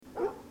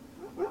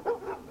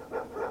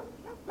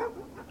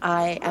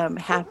I am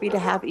happy to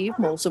have Eve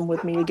Molson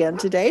with me again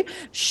today.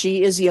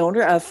 She is the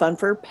owner of Fun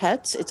for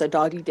Pets. It's a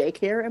doggy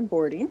daycare and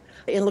boarding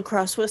in La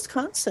Crosse,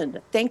 Wisconsin.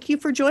 Thank you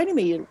for joining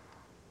me.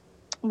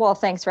 Well,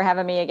 thanks for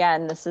having me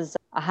again. This is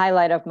a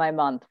highlight of my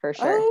month for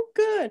sure. Oh,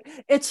 good.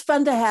 It's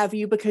fun to have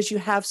you because you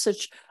have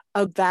such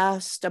a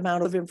vast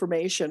amount of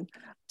information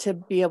to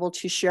be able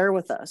to share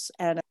with us,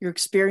 and your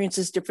experience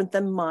is different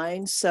than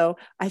mine. So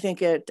I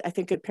think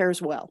it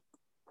pairs well.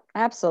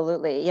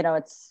 Absolutely.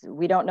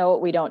 We don't know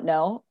what we don't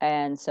know.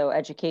 And so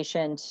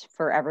education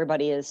for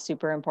everybody is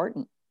super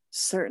important.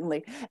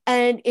 Certainly.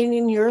 And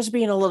in yours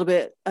being a little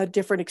bit a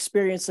different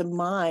experience than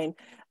mine,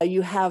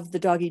 you have the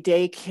doggy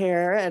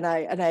daycare, and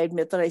I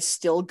admit that I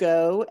still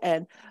go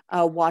and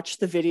watch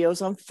the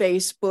videos on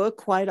Facebook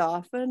quite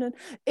often. And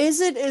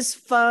is it as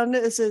fun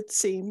as it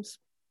seems?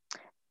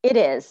 It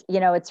is,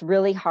 it's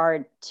really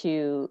hard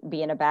to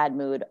be in a bad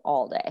mood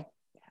all day.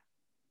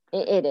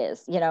 It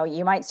is,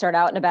 you might start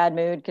out in a bad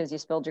mood because you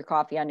spilled your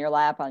coffee on your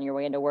lap on your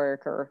way into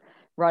work or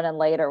running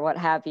late or what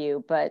have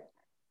you. But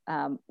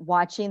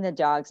watching the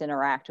dogs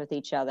interact with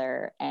each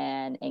other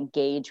and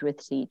engage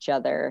with each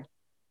other,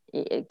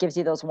 it gives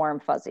you those warm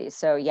fuzzies.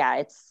 So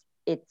yeah,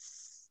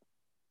 it's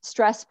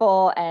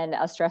stressful and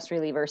a stress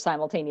reliever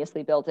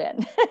simultaneously built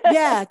in.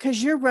 Yeah,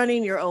 because you're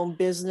running your own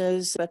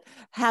business, but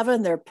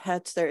having their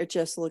pets there, it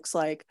just looks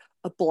like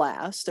a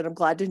blast. And I'm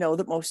glad to know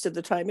that most of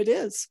the time it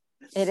is.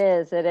 It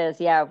is. It is.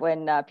 Yeah.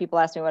 When people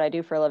ask me what I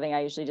do for a living,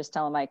 I usually just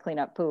tell them I clean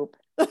up poop.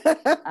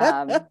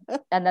 And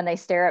then they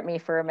stare at me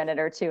for a minute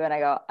or two and I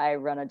go, I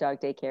run a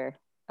dog daycare.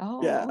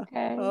 Yeah. Oh,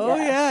 okay. Oh,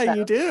 Yeah. yeah,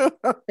 you do.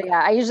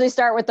 Yeah, I usually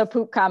start with the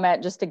poop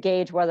comment just to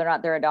gauge whether or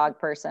not they're a dog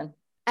person.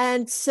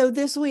 And so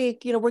this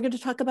week, we're going to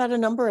talk about a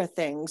number of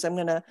things. I'm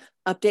going to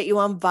update you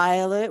on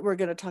Violet. We're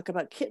going to talk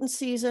about kitten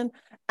season.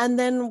 And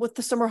then with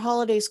the summer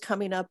holidays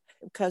coming up,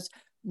 because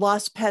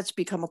lost pets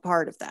become a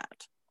part of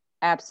that.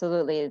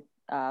 Absolutely.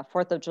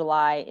 4th of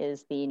July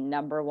is the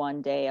number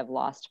one day of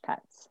lost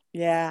pets.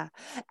 Yeah.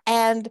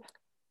 And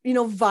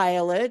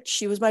Violet,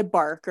 she was my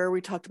barker.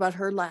 We talked about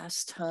her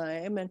last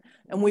time, and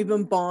we've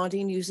been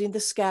bonding using the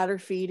scatter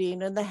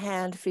feeding and the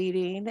hand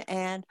feeding.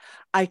 And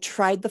I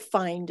tried to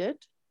find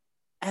it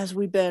as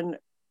we've been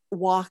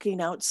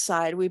walking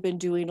outside. We've been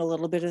doing a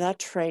little bit of that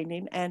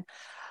training. And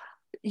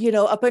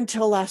up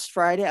until last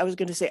Friday, I was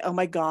going to say, oh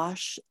my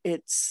gosh,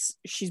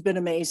 she's been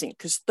amazing.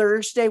 Because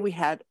Thursday we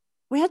had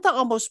the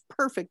almost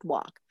perfect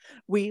walk.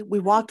 We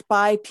walked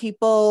by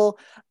people,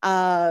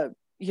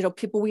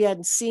 people we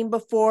hadn't seen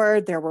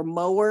before. There were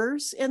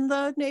mowers in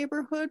the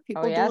neighborhood, Oh,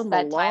 people yes, doing the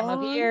that time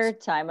of lawns. year,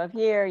 time of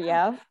year.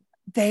 Yeah.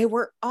 They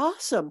were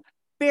awesome.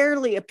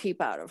 Barely a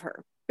peep out of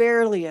her,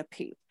 barely a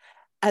peep.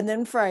 And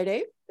then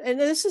Friday, and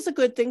this is a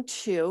good thing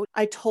too.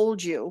 I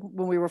told you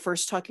when we were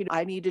first talking,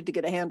 I needed to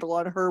get a handle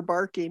on her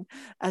barking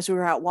as we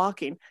were out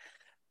walking.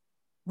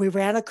 We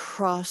ran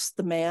across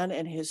the man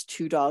and his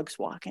two dogs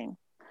walking,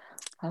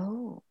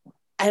 Oh,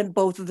 and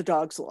both of the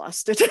dogs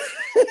lost it.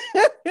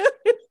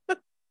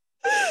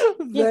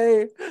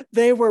 yeah.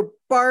 they were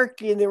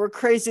barking, they were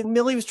crazy. And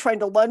Millie was trying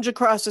to lunge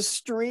across the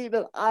street,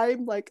 and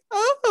I'm like,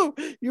 oh,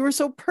 you were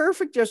so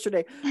perfect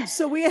yesterday.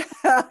 So we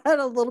had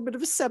a little bit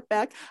of a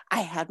setback.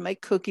 I had my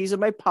cookies in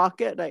my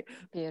pocket, and I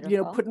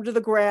Beautiful. put them to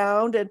the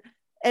ground,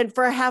 and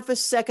for a half a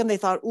second they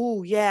thought,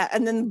 oh yeah,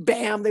 and then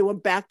bam, they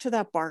went back to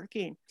that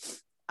barking.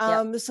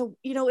 Yep. So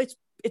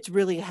it's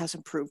really has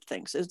improved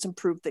things. It's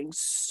improved things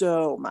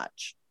so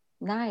much.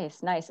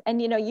 Nice, nice.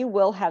 And you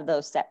will have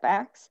those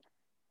setbacks.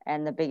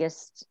 And the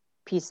biggest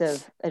piece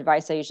of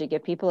advice I usually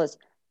give people is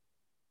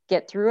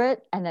get through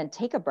it and then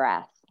take a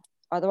breath.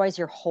 Otherwise,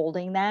 you're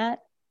holding that,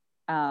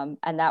 and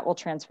that will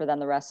transfer then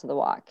the rest of the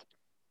walk.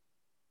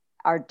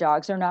 Our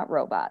dogs are not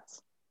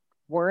robots.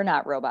 We're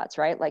not robots,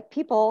 right? Like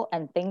people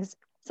and things,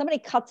 somebody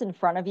cuts in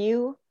front of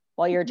you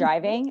while you're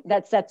driving,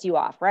 that sets you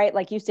off, right?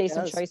 Like you say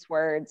some Yes. choice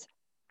words,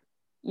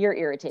 you're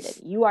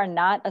irritated. You are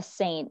not a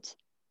saint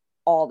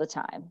all the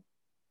time.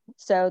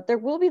 So there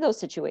will be those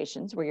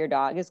situations where your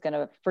dog is going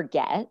to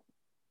forget,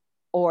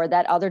 or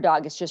that other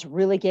dog is just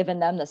really giving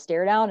them the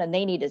stare down and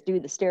they need to do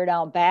the stare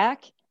down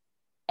back.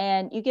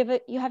 And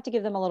you have to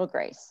give them a little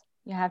grace.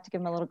 You have to give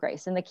them a little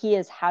grace. And the key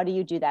is, how do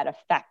you do that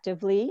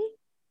effectively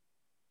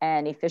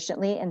and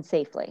efficiently and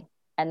safely?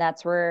 And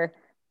that's where,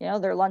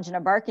 they're lunging a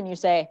bark and you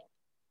say,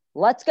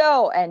 let's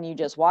go. And you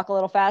just walk a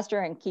little faster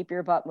and keep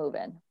your butt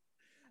moving.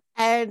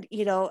 And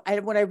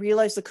when I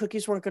realized the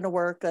cookies weren't going to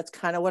work, that's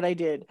kind of what I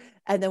did.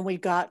 And then we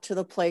got to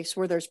the place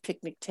where there's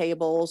picnic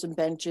tables and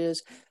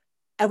benches,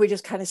 and we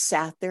just kind of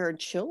sat there and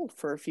chilled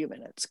for a few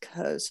minutes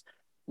because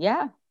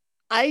Yeah.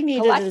 I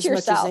needed it as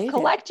much as they did.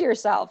 Collect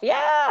yourself.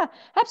 Yeah.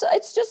 Absolutely.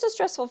 It's just as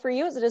stressful for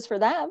you as it is for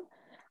them.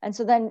 And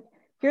so then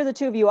here the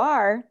two of you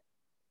are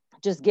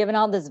just giving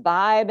out this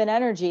vibe and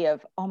energy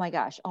of, oh my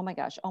gosh, oh my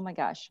gosh, oh my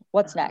gosh,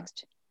 what's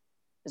next?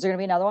 Is there going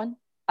to be another one?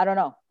 I don't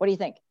know. What do you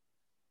think?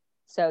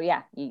 So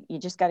yeah, you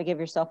just got to give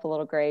yourself a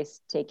little grace,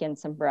 take in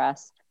some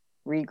breaths,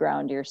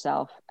 reground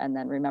yourself, and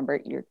then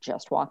remember you're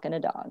just walking a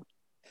dog.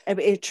 I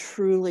mean, it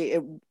truly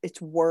it's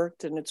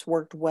worked, and it's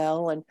worked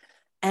well,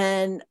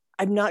 and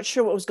I'm not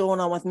sure what was going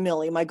on with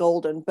Millie, my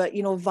golden, but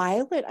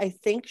Violet, I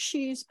think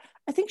she's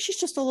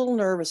just a little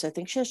nervous. I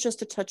think she has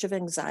just a touch of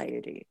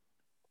anxiety,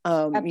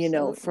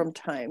 from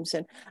times.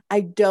 And I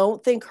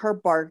don't think her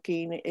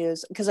barking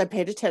is, because I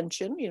paid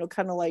attention,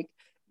 kind of like,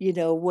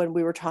 when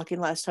we were talking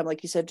last time,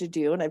 like you said to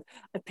do, and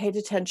I've paid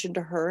attention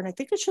to her, and I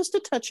think it's just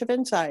a touch of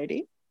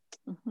anxiety.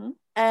 Mm-hmm.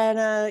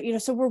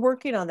 And so we're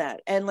working on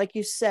that. And like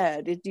you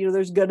said,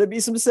 there's going to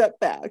be some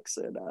setbacks,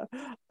 and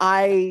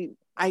I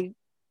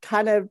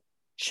kind of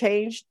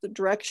changed the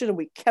direction, and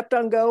we kept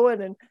on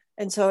going,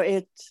 and so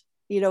it's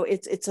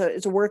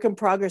a work in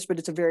progress, but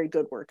it's a very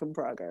good work in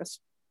progress.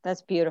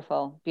 That's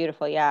beautiful.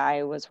 Beautiful. Yeah.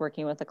 I was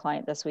working with a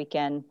client this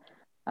weekend.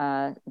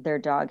 Their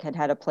dog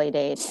had a play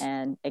date,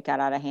 and it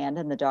got out of hand,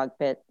 and the dog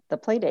bit the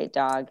play date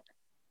dog,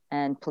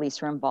 and police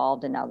were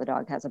involved, and now the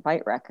dog has a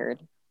bite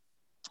record.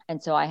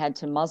 And so I had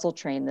to muzzle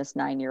train this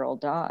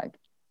 9-year-old dog.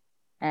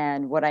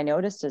 And what I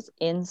noticed is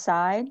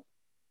inside,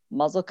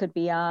 muzzle could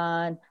be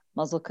on,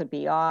 muzzle could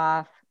be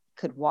off,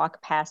 could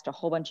walk past a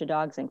whole bunch of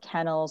dogs in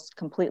kennels,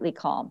 completely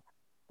calm.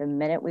 The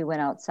minute we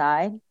went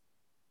outside,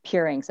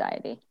 pure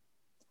anxiety.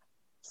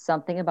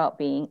 Something about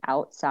being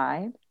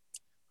outside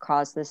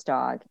caused this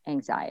dog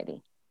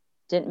anxiety.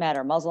 Didn't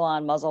matter, muzzle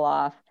on, muzzle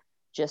off,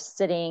 just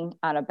sitting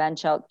on a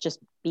bench out, just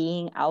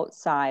being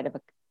outside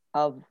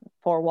of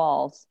four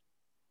walls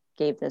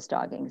gave this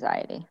dog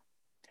anxiety.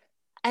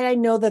 And I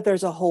know that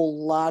there's a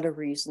whole lot of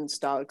reasons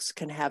dogs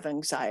can have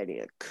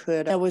anxiety.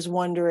 I was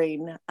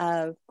wondering,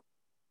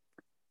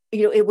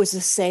 it was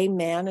the same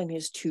man and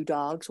his two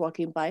dogs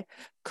walking by.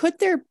 Could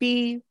there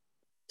be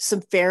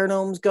some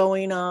pheromones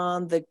going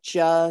on that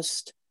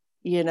just,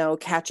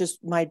 catches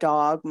my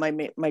dog, my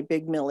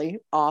big Millie,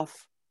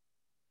 off,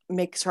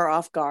 makes her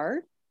off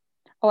guard?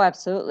 Oh,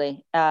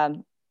 absolutely.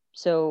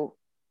 So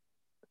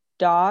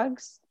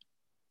dogs,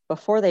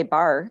 before they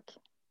bark,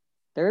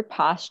 they're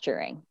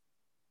posturing.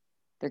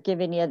 They're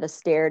giving you the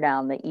stare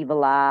down, the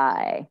evil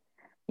eye.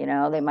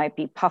 They might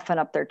be puffing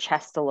up their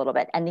chest a little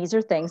bit. And these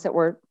are things that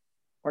we're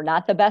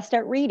not the best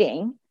at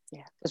reading,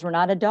 because we're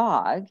not a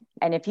dog.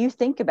 And if you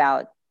think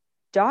about,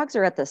 dogs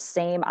are at the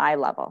same eye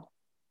level.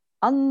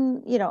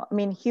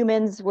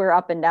 Humans, we're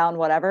up and down,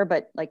 whatever,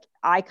 but like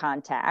eye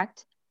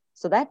contact.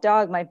 So that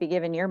dog might be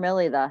giving your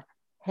Millie the,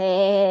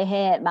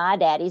 hey, my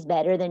daddy's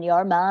better than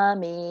your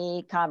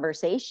mommy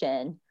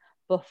conversation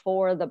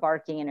before the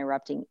barking and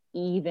erupting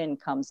even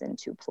comes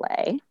into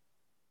play.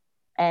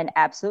 And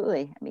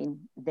absolutely,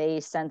 they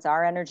sense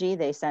our energy.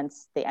 They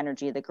sense the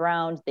energy of the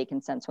ground. They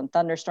can sense when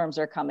thunderstorms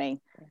are coming.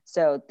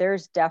 So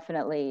there's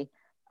definitely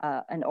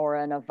an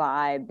aura and a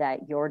vibe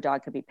that your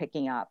dog could be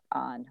picking up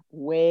on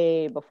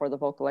way before the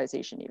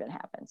vocalization even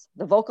happens.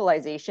 The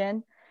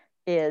vocalization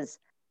is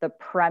the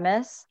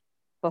premise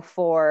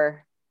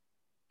before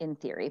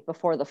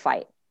the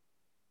fight.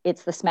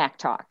 It's the smack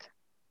talk.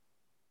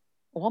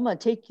 Oh, I'm going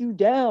to take you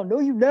down. No,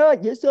 you're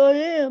not. Yes, I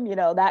am.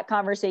 That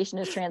conversation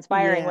is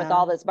transpiring with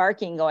all this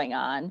barking going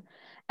on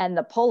and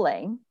the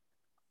pulling.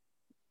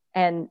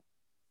 And,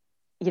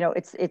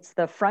 it's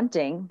the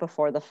fronting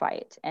before the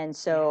fight. And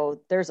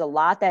so there's a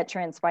lot that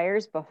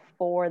transpires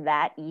before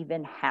that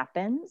even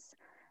happens.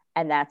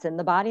 And that's in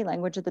the body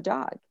language of the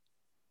dog.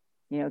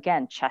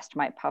 Again, chest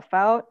might puff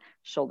out,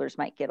 shoulders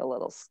might get a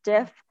little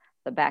stiff.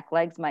 The back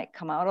legs might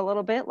come out a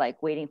little bit,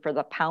 like waiting for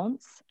the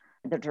pounce.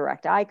 The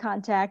direct eye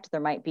contact,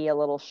 there might be a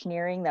little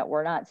sneering that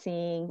we're not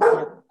seeing in the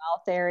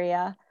mouth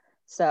area.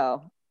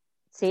 So,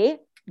 see,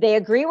 they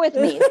agree with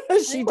me.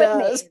 She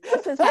does.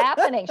 This is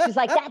happening. She's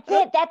like,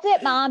 that's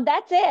it, Mom.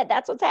 That's it.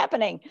 That's what's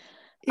happening.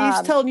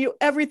 He's telling you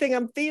everything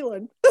I'm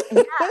feeling.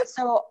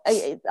 So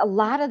a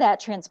lot of that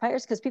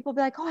transpires because people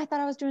be like, oh, I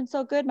thought I was doing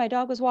so good. My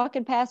dog was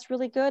walking past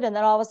really good. And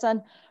then all of a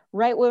sudden,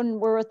 right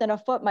when we're within a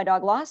foot, my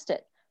dog lost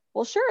it.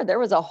 Well, sure, there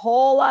was a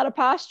whole lot of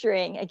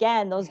posturing.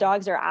 Again, those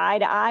dogs are eye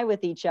to eye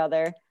with each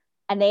other,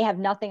 and they have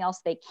nothing else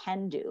they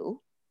can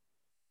do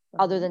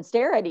other than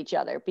stare at each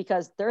other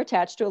because they're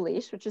attached to a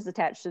leash, which is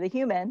attached to the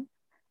human.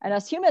 And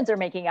us humans are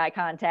making eye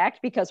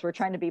contact because we're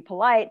trying to be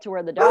polite to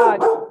where the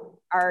dogs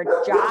are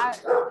the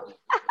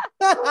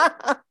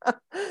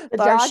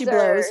dogs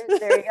are,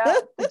 there you go.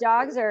 The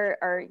dogs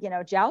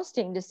are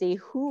jousting to see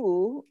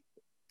who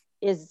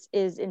is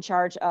in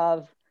charge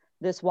of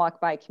this walk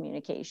by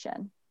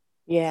communication.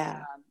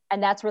 Yeah.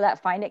 And that's where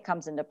that find it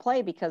comes into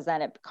play, because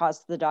then it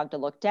causes the dog to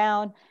look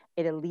down.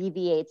 It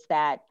alleviates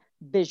that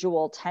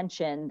visual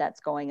tension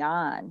that's going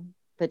on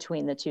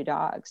between the two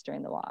dogs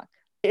during the walk.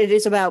 It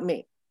is about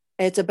me.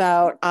 It's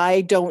about,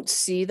 I don't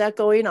see that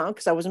going on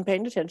because I wasn't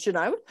paying attention.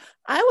 I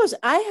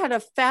had a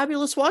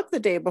fabulous walk the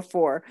day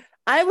before.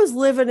 I was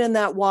living in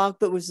that walk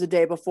that was the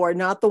day before,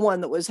 not the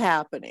one that was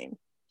happening.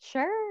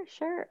 Sure.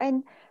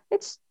 And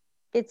it's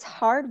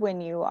hard when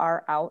you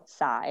are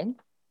outside.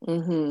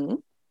 Mm-hmm.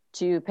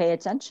 To pay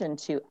attention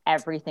to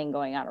everything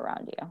going on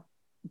around you.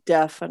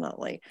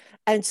 Definitely.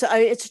 And so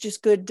it's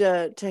just good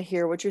to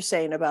hear what you're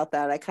saying about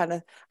that. I kind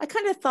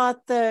of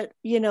thought that,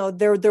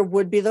 there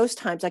would be those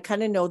times. I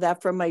kind of know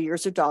that from my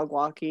years of dog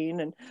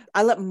walking, and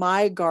I let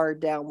my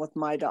guard down with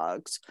my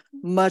dogs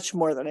much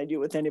more than I do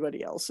with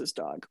anybody else's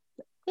dog.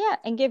 Yeah.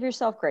 And give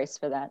yourself grace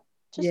for that.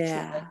 Just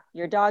truly.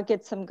 Your dog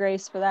gets some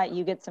grace for that.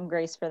 You get some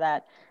grace for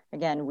that.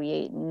 Again,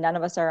 none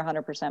of us are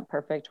 100%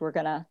 perfect. We're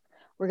gonna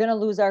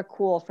lose our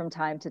cool from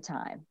time to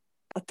time.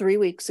 3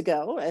 weeks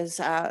ago, as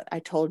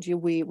I told you,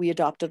 we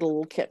adopted a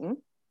little kitten.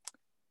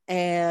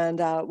 And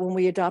when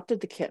we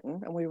adopted the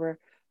kitten and we were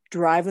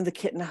driving the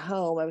kitten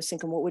home, I was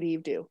thinking, what would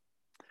Eve do?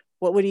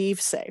 What would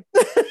Eve say?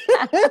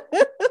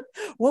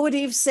 What would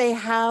Eve say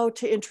how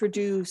to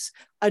introduce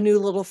a new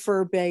little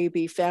fur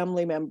baby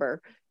family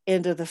member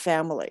into the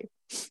family?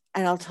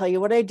 And I'll tell you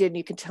what I did, and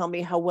you can tell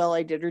me how well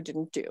I did or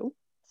didn't do.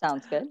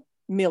 Sounds good.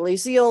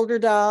 Millie's the older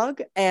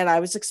dog, and I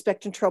was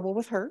expecting trouble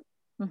with her.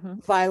 Mm-hmm.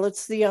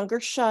 Violet's the younger,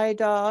 shy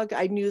dog.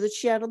 I knew that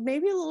she had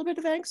maybe a little bit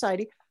of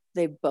anxiety.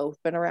 They've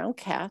both been around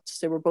cats.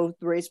 They were both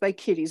raised by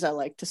kitties, I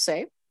like to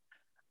say.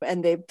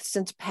 And they've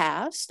since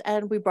passed.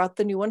 And we brought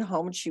the new one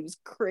home, and she was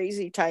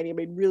crazy tiny. I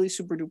mean, really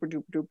super duper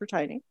duper duper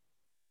tiny.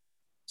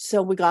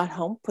 So we got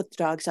home, put the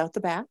dogs out the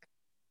back,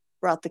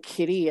 brought the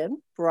kitty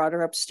in, brought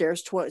her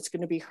upstairs to what it's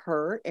going to be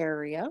her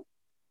area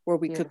where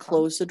we could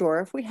close the door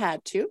if we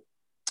had to.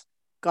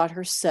 Got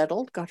her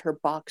settled, got her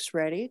box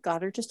ready,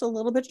 got her just a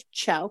little bit of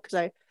chow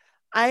because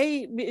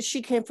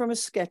she came from a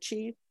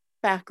sketchy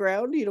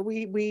background. You know,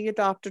 we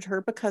adopted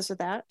her because of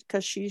that,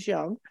 because she's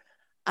young.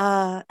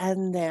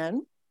 And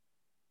then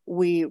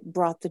we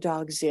brought the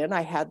dogs in.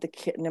 I had the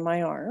kitten in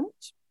my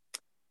arms,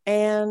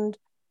 and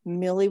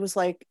Millie was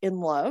like in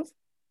love.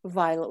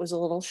 Violet was a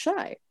little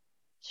shy.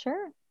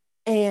 Sure.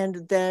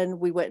 And then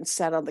we went and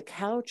sat on the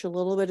couch, a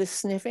little bit of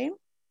sniffing.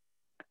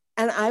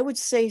 And I would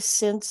say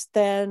since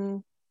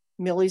then,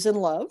 Millie's in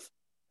love.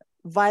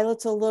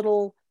 Violet's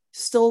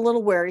still a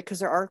little wary because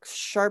there are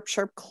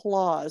sharp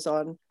claws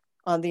on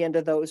the end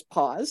of those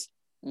paws.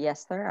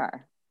 Yes, there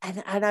are.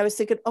 And I was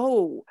thinking,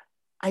 oh,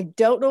 I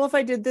don't know if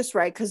I did this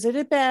right, because it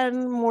had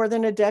been more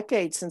than a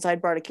decade since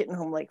I'd brought a kitten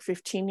home, like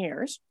 15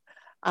 years,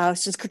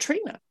 since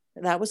Katrina.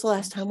 That was the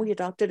last time we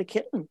adopted a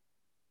kitten.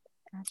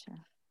 Gotcha.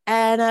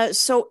 And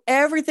so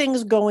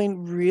everything's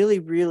going really,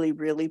 really,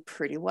 really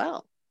pretty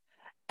well.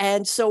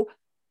 And so,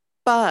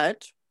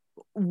 but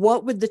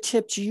what would the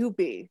tips you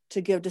be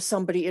to give to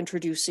somebody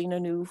introducing a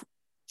new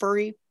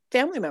furry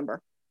family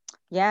member?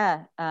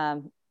 Yeah.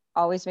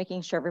 Always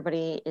making sure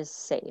everybody is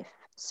safe.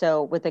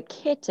 So with a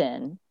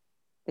kitten,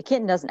 the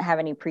kitten doesn't have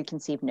any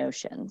preconceived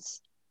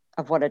notions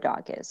of what a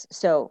dog is.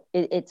 So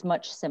it's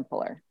much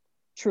simpler,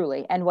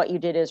 truly. And what you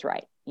did is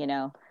right. You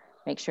know,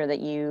 make sure that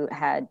you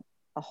had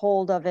a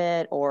hold of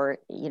it, or,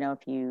 you know,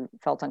 if you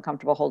felt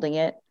uncomfortable holding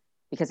it,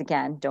 because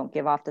again, don't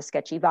give off the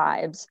sketchy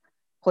vibes.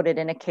 Put it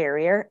in a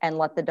carrier and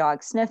let the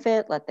dog sniff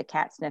it, let the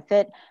cat sniff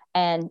it,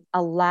 and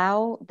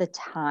allow the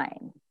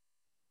time.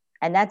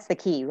 And that's the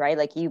key, right?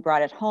 Like, you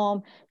brought it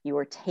home, you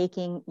were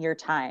taking your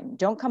time.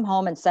 Don't come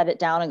home and set it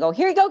down and go,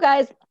 here you go,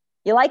 guys.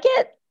 You like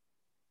it?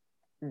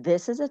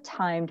 This is a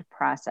timed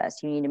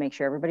process. You need to make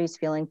sure everybody's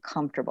feeling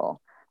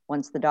comfortable.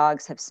 Once the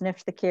dogs have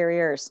sniffed the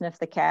carrier or sniffed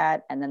the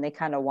cat, and then they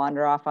kind of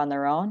wander off on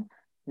their own,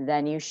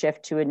 then you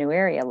shift to a new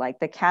area like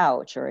the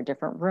couch or a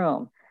different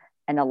room,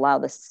 and allow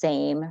the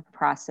same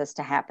process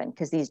to happen.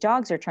 Because these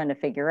dogs are trying to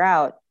figure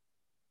out,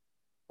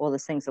 well,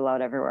 this thing's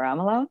allowed everywhere I'm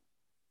allowed?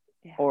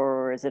 Yeah.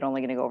 Or is it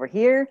only going to go over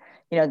here?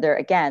 You know,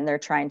 they're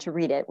trying to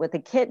read it. With a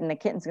kitten, the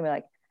kitten's going to be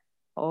like,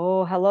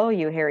 oh, hello,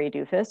 you hairy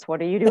doofus.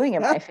 What are you doing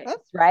in my face?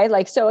 Right?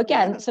 Like, so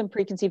again, some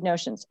preconceived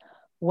notions.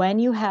 When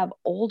you have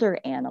older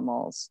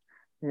animals,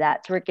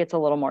 that's where it gets a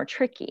little more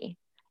tricky,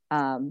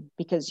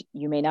 because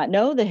you may not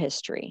know the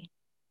history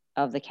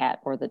of the cat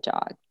or the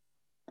dog.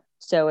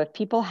 So if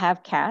people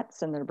have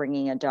cats and they're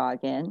bringing a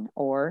dog in,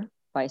 or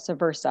vice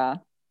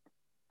versa,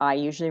 I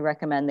usually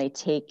recommend they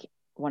take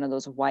one of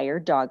those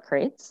wired dog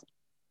crates,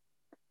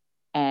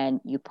 and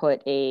you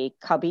put a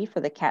cubby for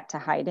the cat to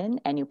hide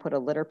in, and you put a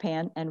litter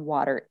pan and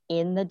water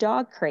in the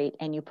dog crate,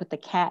 and you put the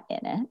cat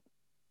in it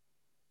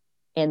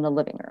in the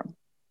living room.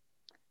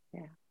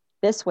 Yeah.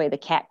 This way the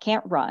cat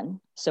can't run.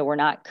 So we're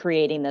not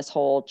creating this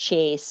whole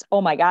chase,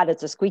 oh my God,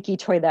 it's a squeaky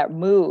toy that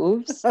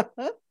moves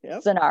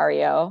yep.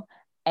 scenario.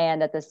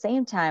 And at the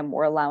same time,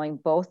 we're allowing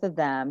both of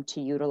them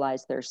to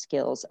utilize their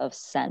skills of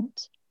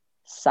scent,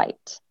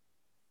 sight,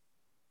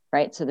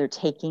 right? So they're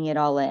taking it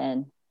all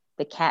in.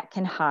 The cat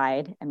can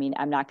hide. I mean,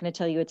 I'm not going to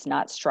tell you it's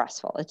not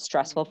stressful. It's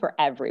stressful for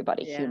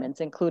everybody,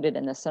 humans included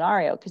in this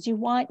scenario, because you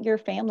want your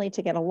family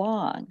to get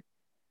along.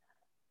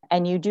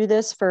 And you do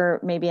this for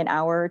maybe an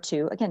hour or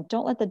two. Again,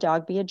 don't let the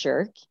dog be a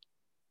jerk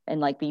and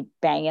like be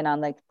banging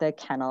on the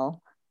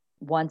kennel.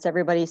 Once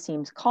everybody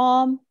seems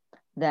calm,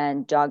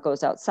 then dog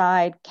goes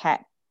outside.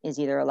 Cat is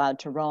either allowed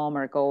to roam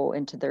or go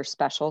into their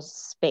special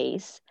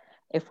space.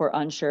 If we're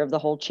unsure of the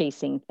whole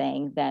chasing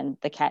thing, then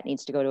the cat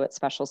needs to go to its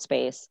special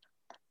space.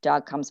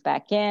 Dog comes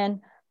back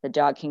in. The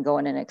dog can go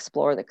in and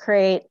explore the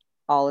crate.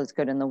 All is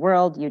good in the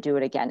world. You do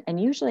it again.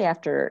 And usually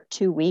after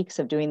 2 weeks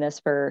of doing this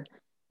for,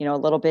 you know, a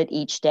little bit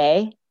each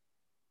day,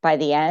 by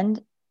the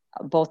end,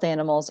 both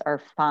animals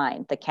are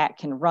fine. The cat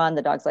can run.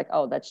 The dog's like,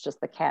 oh, that's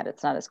just the cat.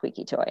 It's not a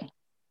squeaky toy.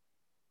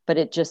 But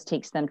it just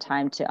takes them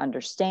time to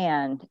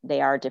understand they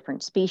are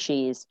different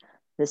species.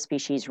 this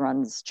species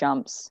runs,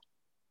 jumps,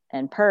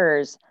 and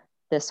purrs.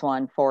 This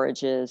one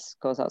forages,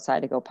 goes outside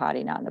to go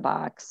potty, not in the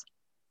box,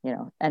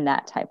 and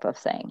that type of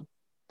thing.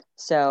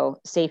 So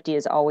safety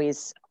is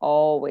always,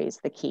 always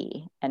the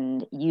key.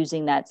 And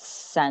using that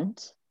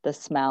scent, the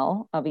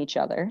smell of each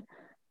other,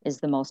 is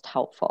the most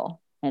helpful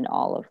in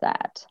all of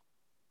that.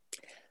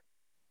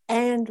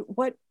 And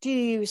what do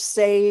you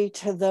say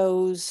to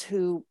those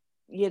who,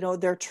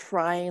 they're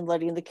trying,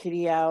 letting the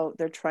kitty out,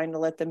 they're trying to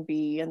let them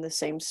be in the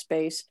same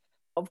space?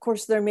 Of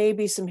course, there may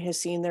be some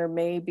hissing, there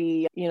may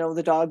be,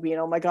 the dog being,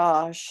 oh my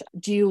gosh.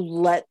 Do you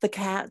let the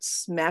cat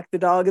smack the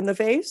dog in the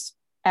face?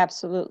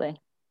 Absolutely.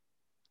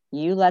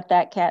 You let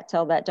that cat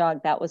tell that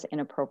dog that was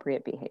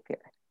inappropriate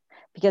behavior,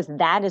 because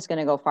that is going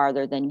to go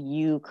farther than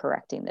you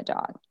correcting the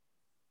dog.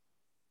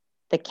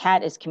 The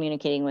cat is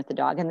communicating with the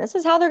dog, and this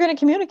is how they're going to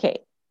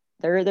communicate.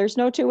 There's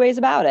no two ways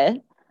about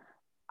it.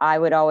 I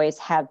would always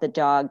have the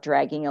dog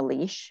dragging a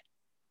leash.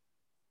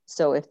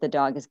 So if the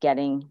dog is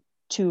getting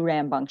too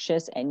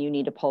rambunctious and you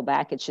need to pull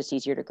back, it's just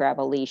easier to grab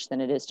a leash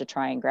than it is to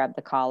try and grab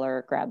the collar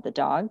or grab the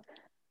dog.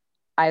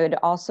 I would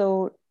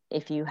also,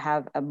 if you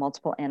have a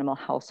multiple animal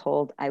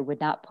household, I would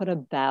not put a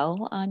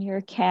bell on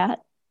your cat.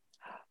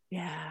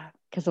 Yeah.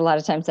 Because a lot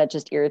of times that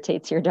just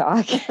irritates your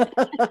dog.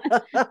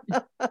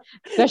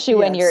 Especially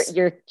when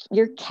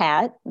your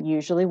cat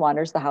usually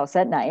wanders the house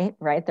at night,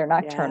 right? They're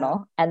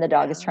nocturnal, and the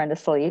dog is trying to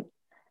sleep.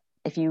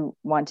 If you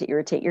want to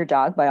irritate your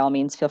dog, by all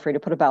means, feel free to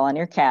put a bell on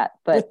your cat.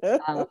 But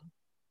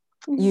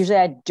usually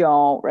I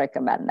don't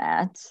recommend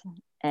that.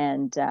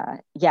 And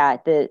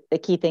the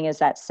key thing is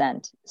that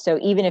scent. So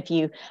even if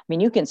you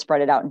can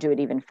spread it out and do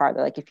it even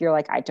farther. Like if you're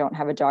like, I don't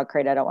have a dog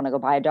crate, I don't want to go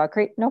buy a dog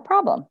crate, no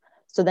problem.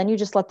 So then you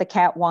just let the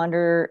cat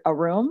wander a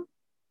room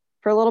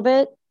for a little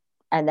bit,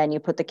 and then you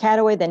put the cat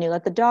away. Then you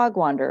let the dog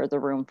wander the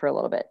room for a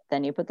little bit.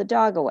 Then you put the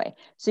dog away.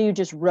 So you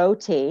just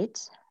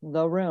rotate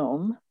the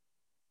room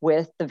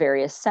with the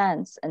various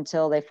scents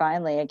until they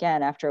finally,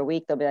 again, after a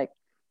week, they'll be like,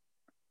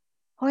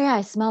 oh yeah,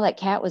 I smell that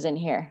cat was in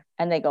here.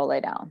 And they go lay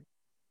down.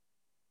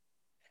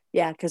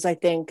 Yeah, because I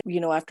think,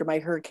 after my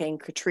Hurricane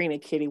Katrina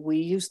kitty, we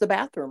used the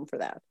bathroom for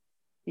that.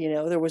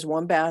 There was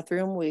one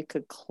bathroom, we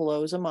could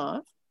close them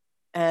off.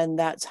 And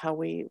that's how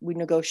we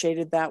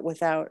negotiated that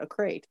without a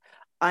crate.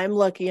 I'm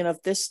lucky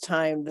enough this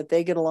time that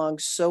they get along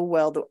so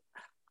well that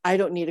I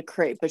don't need a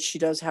crate, but she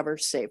does have her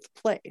safe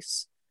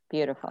place.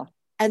 Beautiful.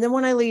 And then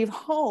when I leave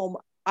home,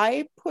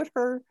 I put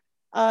her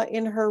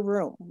in her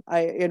room.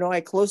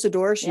 I close the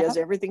door. She has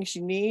everything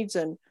she needs,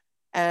 and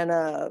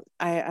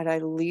I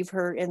leave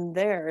her in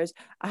there.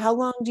 How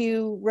long do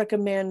you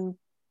recommend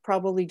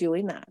probably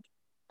doing that?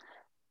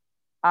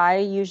 I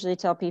usually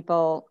tell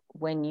people,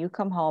 when you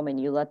come home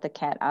and you let the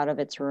cat out of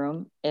its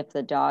room, if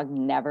the dog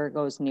never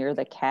goes near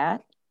the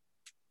cat,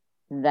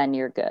 then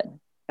you're good.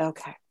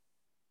 Okay.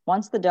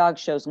 Once the dog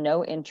shows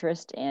no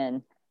interest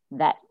in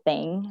that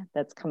thing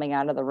that's coming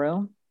out of the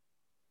room,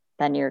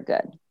 then you're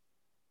good.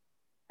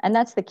 And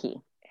that's the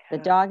key. The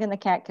dog and the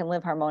cat can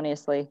live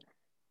harmoniously.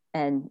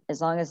 And as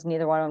long as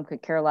neither one of them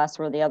could care less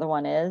where the other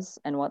one is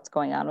and what's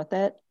going on with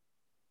it,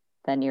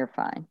 then you're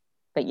fine.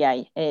 But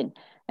yeah,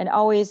 and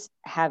always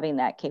having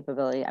that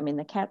capability.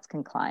 The cats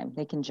can climb,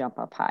 they can jump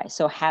up high.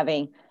 So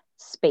having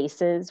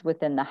spaces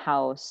within the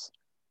house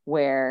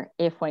where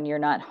when you're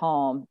not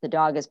home, the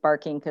dog is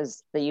barking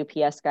because the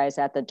UPS guy's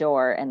at the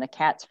door and the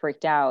cat's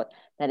freaked out,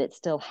 that it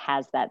still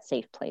has that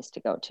safe place to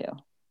go to.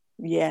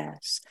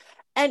 Yes.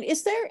 And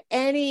is there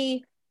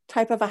any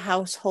type of a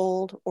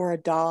household or a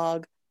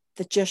dog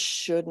that just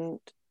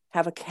shouldn't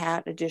have a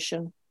cat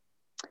addition?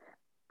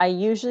 I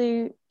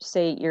usually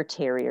say your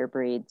terrier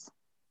breeds.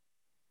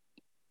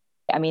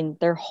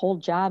 Their whole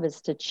job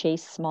is to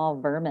chase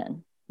small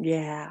vermin.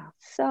 Yeah.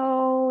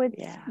 So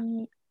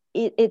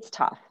it's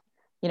tough,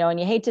 and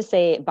you hate to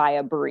say it by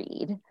a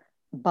breed,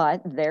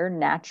 but their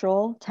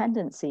natural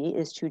tendency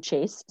is to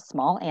chase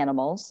small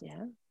animals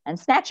and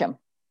snatch them.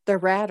 They're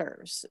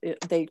ratters.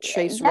 They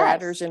chase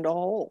ratters into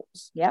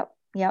holes. Yep.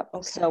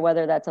 Okay. So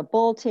whether that's a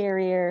bull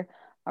terrier,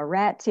 a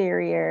rat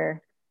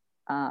terrier,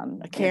 a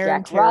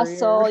Cairn Jack terrier.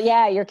 Russell,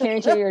 your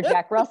Cairn terrier,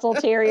 Jack Russell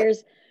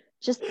terriers,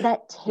 just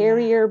that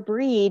terrier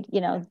breed,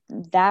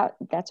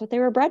 that's what they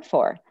were bred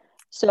for.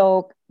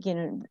 So,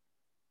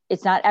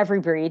 it's not every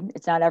breed,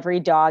 it's not every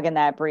dog in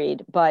that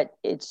breed, but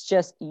it's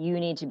just, you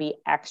need to be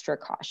extra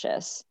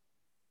cautious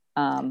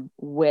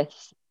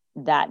with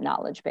that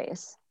knowledge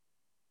base.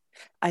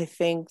 I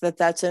think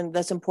that's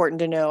important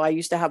to know. I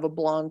used to have a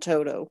blonde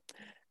Toto,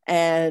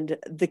 and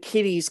the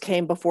kitties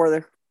came before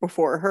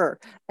her.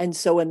 And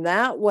so in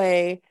that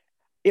way,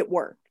 it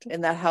worked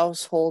in that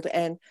household.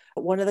 And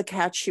one of the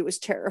cats she was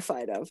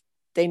terrified of.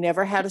 They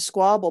never had a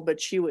squabble, but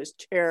she was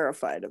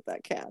terrified of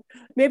that cat.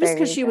 Maybe it's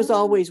because she was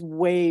always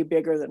way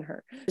bigger than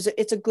her.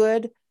 It's a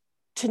good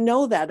to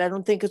know that. I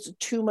don't think it's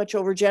too much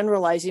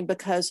overgeneralizing,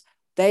 because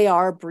they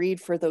are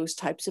breed for those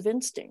types of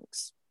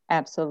instincts.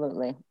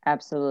 Absolutely.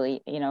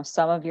 Absolutely.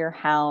 Some of your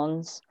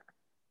hounds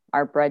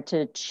are bred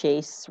to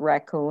chase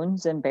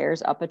raccoons and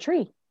bears up a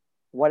tree.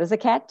 What does a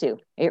cat do?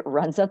 It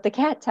runs up the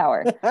cat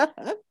tower.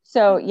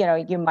 So,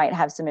 you might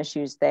have some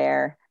issues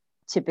there.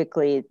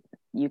 typically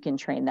you can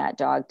train that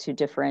dog to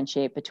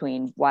differentiate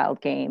between wild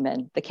game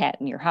and the cat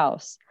in your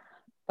house.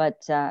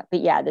 But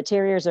yeah, the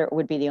terriers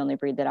would be the only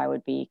breed that I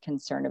would be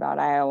concerned about.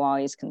 I am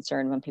always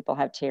concerned when people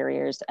have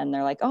terriers and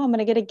they're like, oh, I'm going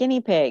to get a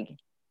guinea pig.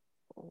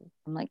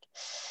 I'm like,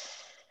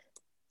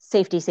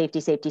 safety, safety,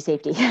 safety,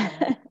 safety.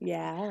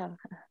 Yeah.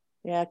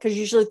 Yeah. Because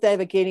usually if they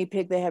have a guinea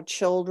pig, they have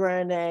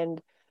children,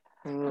 and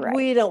Right.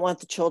 we don't want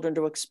the children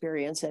to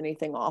experience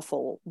anything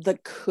awful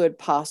that could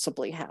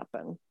possibly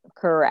happen.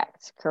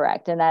 Correct.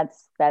 And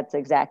that's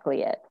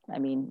exactly it. I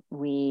mean,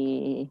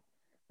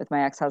 with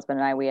my ex-husband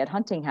and I, we had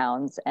hunting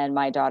hounds, and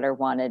my daughter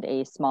wanted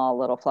a small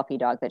little fluffy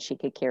dog that she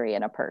could carry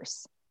in a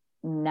purse.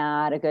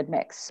 Not a good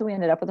mix. So we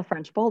ended up with a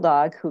French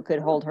bulldog who could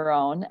hold her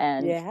own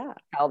and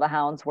tell the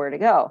hounds where to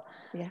go.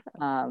 Yeah.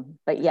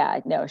 But yeah,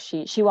 no,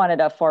 she wanted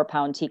a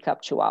 4-pound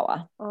teacup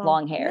Chihuahua,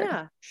 long haired.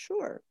 Yeah,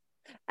 sure.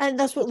 And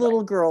that's what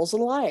little girls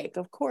like,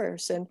 of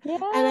course. And yeah.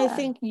 And I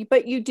think,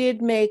 but you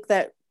did make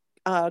that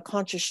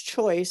conscious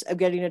choice of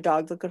getting a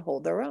dog that could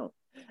hold their own.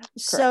 Correct.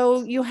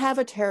 So you have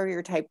a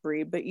terrier type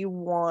breed, but you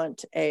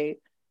want a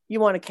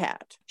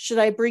cat. Should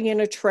I bring in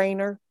a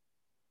trainer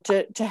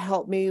to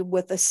help me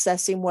with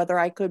assessing whether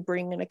I could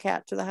bring in a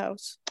cat to the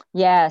house?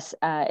 Yes.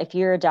 If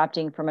you're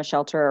adopting from a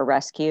shelter or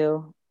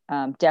rescue,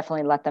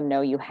 definitely let them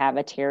know you have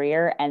a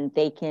terrier, and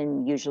they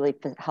can usually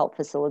help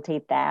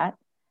facilitate that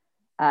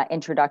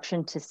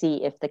introduction to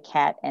see if the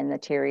cat and the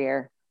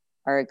terrier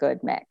are a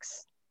good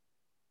mix.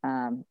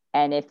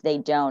 And if they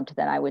don't,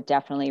 then I would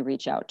definitely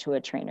reach out to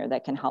a trainer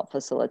that can help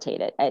facilitate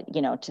it,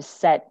 to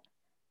set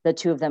the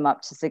two of them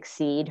up to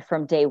succeed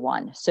from day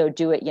one. So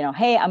do it,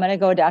 hey, I'm going to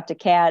go adopt a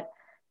cat.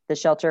 The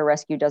shelter or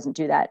rescue doesn't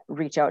do that.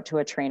 Reach out to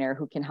a trainer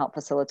who can help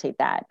facilitate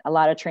that. A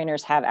lot of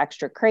trainers have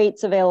extra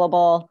crates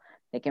available.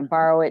 They can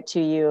borrow it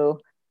to you,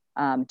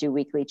 do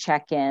weekly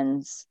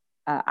check-ins.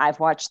 I've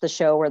watched the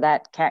show where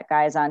that cat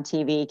guy is on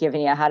TV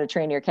giving you how to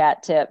train your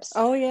cat tips.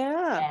 Oh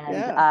yeah.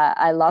 And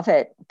I love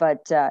it.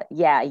 But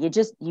yeah,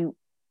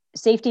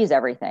 safety is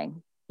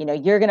everything.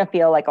 You're going to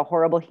feel like a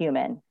horrible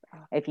human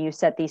if you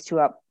set these two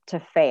up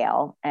to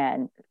fail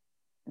and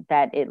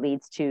that it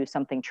leads to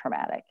something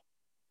traumatic.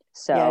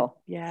 So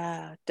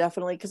yeah,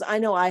 definitely. Because I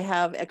know I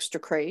have extra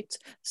crates.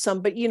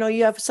 But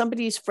you have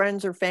somebody's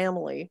friends or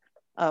family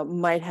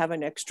might have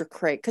an extra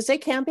crate because they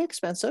can be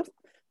expensive.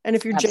 And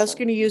if you're just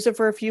going to use it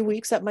for a few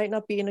weeks, that might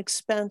not be an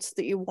expense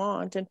that you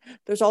want. And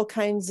there's all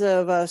kinds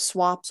of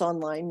swaps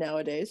online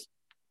nowadays.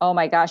 Oh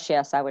my gosh,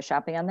 yes. I was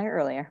shopping on there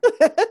earlier.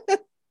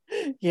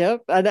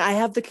 Yep. And I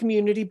have the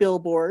community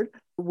billboard,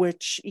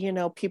 which,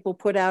 people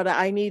put out,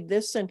 I need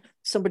this, and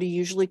somebody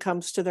usually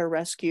comes to their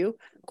rescue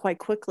quite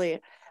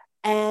quickly.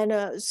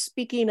 And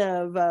speaking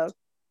of, well,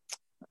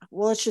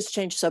 let's just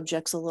change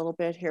subjects a little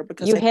bit here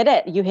because you hit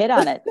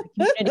on it.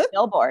 Community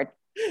billboard.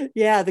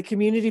 Yeah, the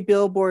community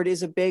billboard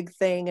is a big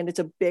thing, and it's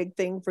a big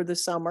thing for the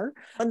summer.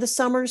 And the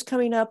summer's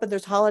coming up, and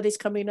there's holidays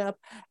coming up,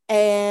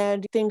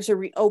 and things are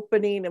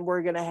reopening, and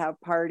we're going to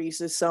have parties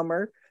this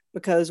summer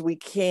because we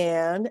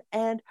can.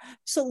 And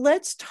so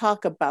let's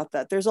talk about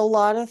that. There's a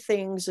lot of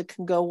things that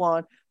can go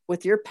on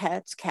with your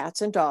pets,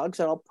 cats and dogs,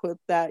 and I'll put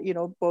that,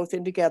 both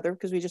in together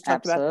because we just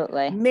talked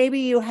about maybe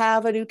you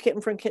have a new kitten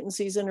from kitten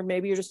season, or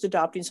maybe you're just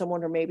adopting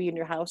someone, or maybe in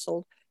your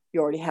household you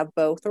already have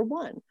both or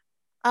one.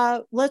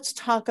 Let's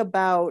talk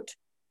about,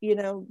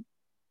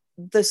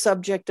 the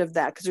subject of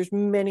that, because there's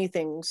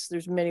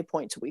many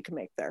points we can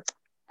make there.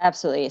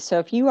 Absolutely. So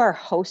if you are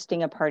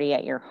hosting a party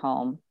at your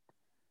home,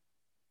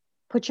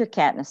 put your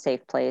cat in a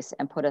safe place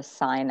and put a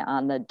sign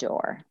on the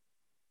door.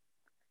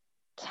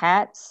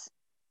 Cats,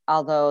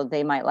 although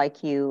they might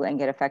like you and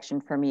get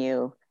affection from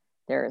you,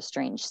 there are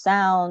strange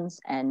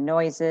sounds and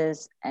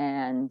noises,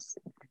 and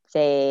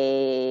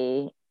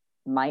they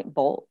might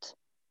bolt.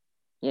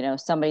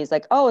 Somebody's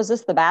like, oh, is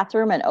this the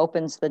bathroom? And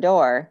opens the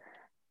door,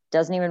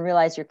 doesn't even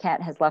realize your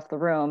cat has left the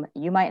room.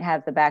 You might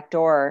have the back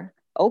door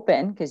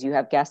open because you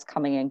have guests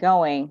coming and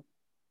going.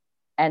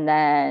 And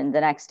then the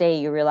next day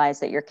you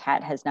realize that your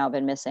cat has now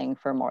been missing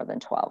for more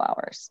than 12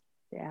 hours.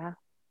 Yeah.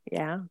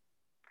 Yeah.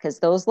 Because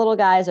those little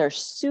guys are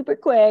super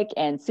quick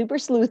and super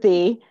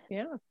sleuthy.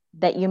 Yeah.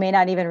 That you may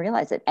not even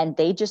realize it. And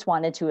they just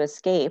wanted to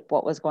escape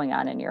what was going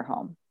on in your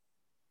home.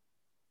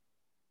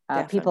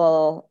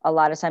 People a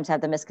lot of times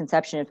have the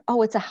misconception of,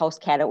 oh, it's a house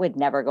cat. It would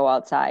never go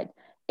outside.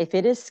 If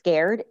it is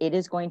scared, it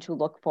is going to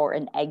look for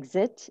an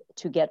exit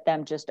to get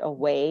them just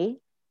away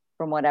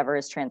from whatever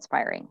is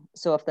transpiring.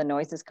 So if the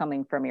noise is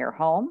coming from your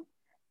home,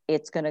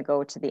 it's going to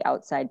go to the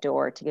outside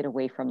door to get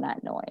away from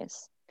that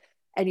noise.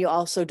 And you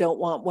also don't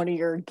want one of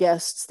your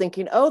guests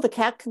thinking, oh, the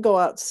cat can go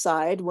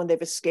outside when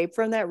they've escaped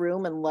from that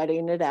room and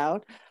letting it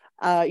out.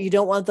 You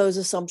don't want those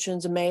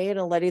assumptions made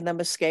and letting them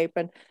escape.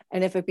 And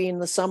if it being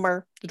the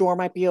summer, the door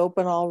might be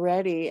open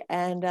already.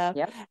 And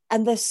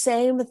and the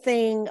same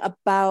thing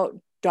about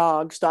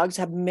dogs. Dogs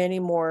have many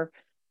more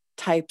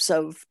types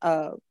of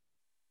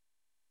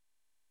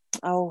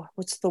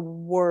what's the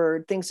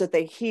word? Things that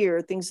they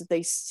hear, things that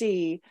they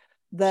see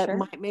that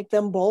might make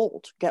them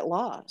bold, get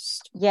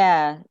lost.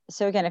 Yeah.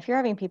 So again, if you're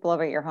having people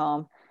over at your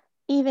home,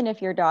 even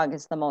if your dog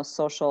is the most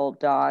social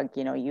dog,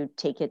 you know, you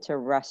take it to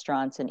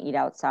restaurants and eat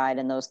outside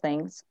and those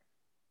things,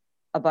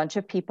 a bunch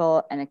of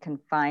people in a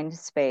confined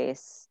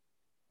space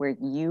where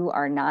you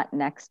are not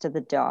next to the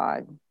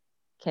dog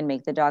can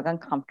make the dog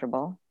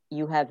uncomfortable.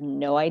 You have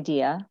no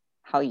idea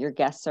how your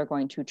guests are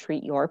going to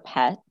treat your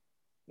pet.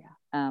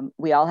 Yeah.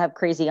 We all have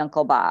crazy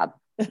Uncle Bob.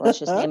 Let's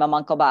just name him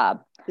Uncle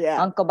Bob.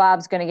 Yeah. Uncle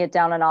Bob's going to get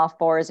down on all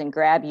fours and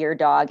grab your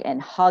dog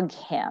and hug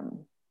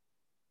him.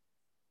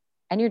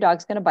 And your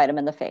dog's going to bite him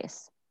in the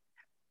face.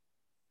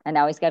 And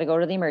now he's got to go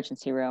to the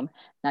emergency room.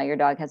 Now your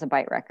dog has a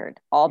bite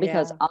record. All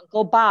because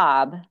Uncle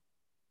Bob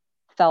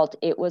felt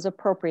it was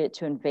appropriate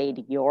to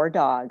invade your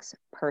dog's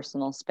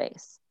personal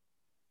space.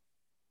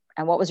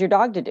 And what was your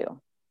dog to do?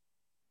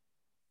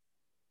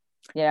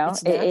 You know,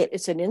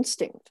 it's an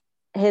instinct.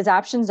 His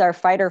options are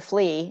fight or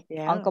flee.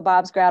 Yeah. Uncle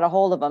Bob's got a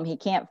hold of him. He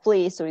can't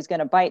flee, so he's going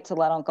to bite to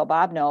let Uncle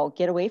Bob know,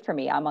 get away from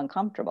me. I'm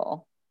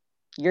uncomfortable.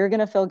 You're going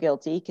to feel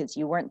guilty because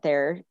you weren't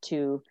there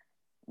to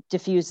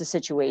diffuse the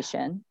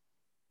situation.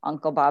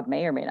 Uncle Bob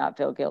may or may not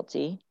feel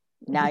guilty.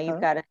 Now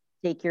you've got to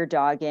take your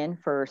dog in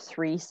for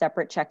 3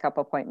 separate checkup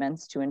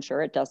appointments to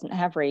ensure it doesn't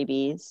have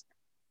rabies.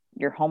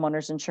 Your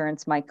homeowner's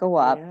insurance might go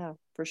up. Yeah,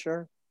 for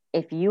sure.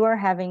 If you are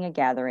having a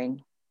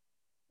gathering,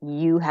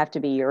 you have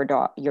to be your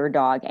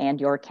dog and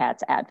your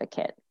cat's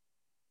advocate.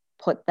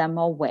 Put them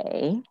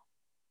away,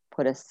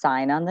 put a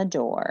sign on the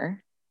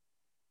door,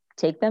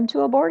 take them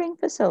to a boarding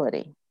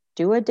facility,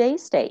 do a day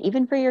stay,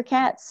 even for your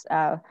cats.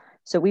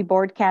 So we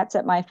board cats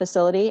at my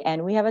facility,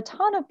 and we have a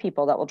ton of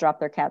people that will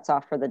drop their cats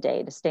off for the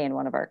day to stay in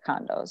one of our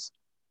condos.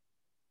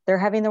 They're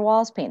having their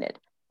walls painted.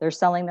 They're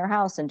selling their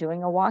house and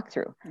doing a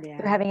walkthrough. Yeah.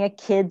 They're having a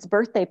kid's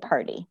birthday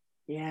party.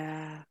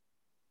 Yeah.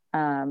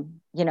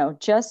 You know,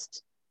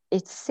 just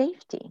it's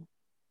safety.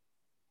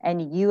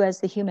 And you as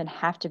the human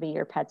have to be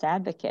your pet's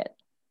advocate.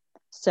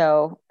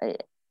 So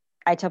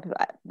I tell people,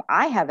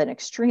 I have an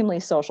extremely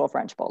social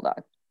French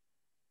bulldog.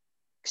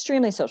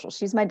 Extremely social.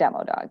 She's my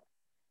demo dog.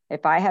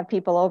 If I have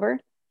people over,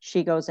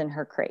 she goes in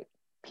her crate.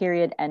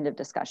 Period. End of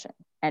discussion.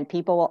 And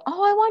people will,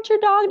 oh, I want your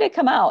dog to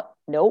come out.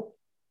 Nope.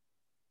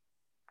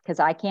 Because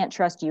I can't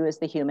trust you as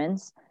the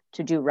humans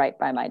to do right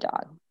by my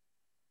dog.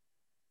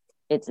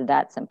 It's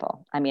that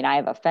simple. I mean, I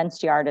have a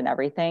fenced yard and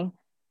everything.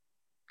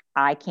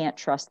 I can't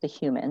trust the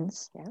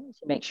humans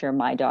to make sure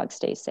my dog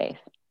stays safe.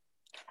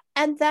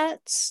 And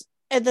that's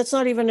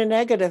not even a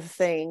negative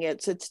thing.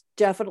 It's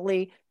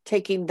definitely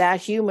taking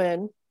that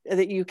human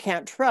that you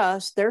can't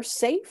trust, their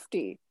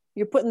safety.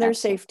 You're putting their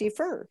safety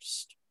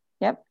first.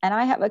 Yep. And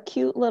I have a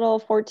cute little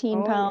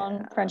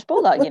 14-pound French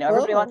bulldog. You know,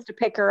 everybody wants to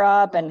pick her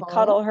up and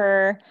cuddle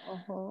her.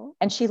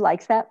 And she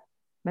likes that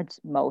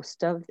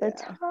most of the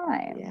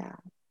time. Yeah.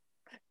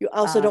 You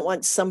also don't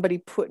want somebody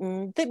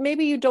putting that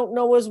maybe you don't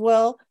know as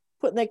well,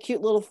 putting that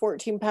cute little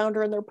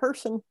 14-pounder in their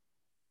person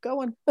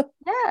going.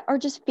 Yeah. Or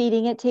just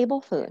feeding it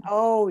table food.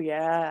 Oh,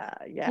 yeah.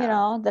 Yeah. You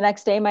know, the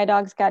next day my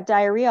dog's got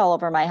diarrhea all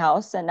over my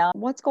house. And now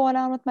what's going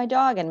on with my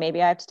dog? And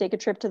maybe I have to take a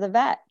trip to the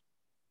vet.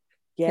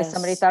 Because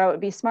somebody thought it would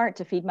be smart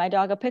to feed my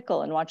dog a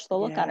pickle and watch the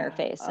look on her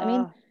face. I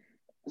mean,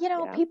 you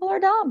know, people are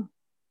dumb.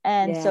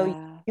 And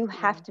so you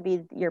have to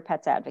be your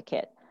pet's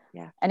advocate.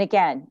 Yeah. And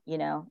again, you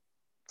know,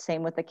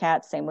 same with the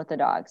cats, same with the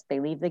dogs. They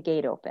leave the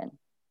gate open.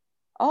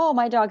 Oh,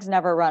 my dog's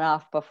never run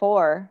off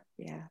before.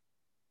 Yeah.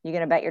 You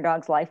going to bet your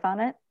dog's life on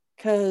it?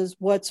 Because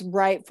what's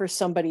right for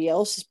somebody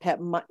else's pet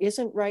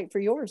isn't right for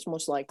yours,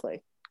 most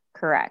likely.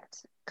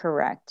 Correct.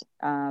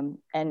 And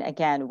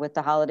again, with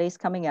the holidays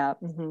coming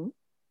up,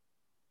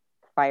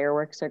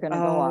 fireworks are going to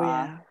go off.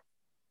 Yeah.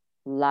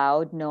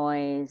 Loud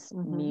noise,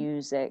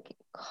 music,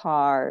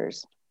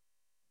 cars.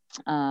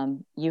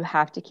 You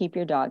have to keep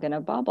your dog in a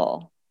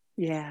bubble.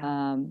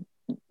 Yeah.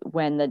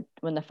 When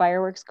the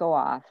fireworks go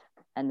off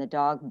and the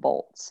dog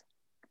bolts,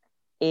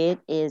 it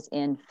is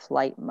in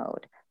flight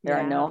mode. There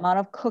are no amount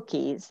of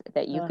cookies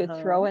that you could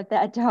throw at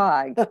that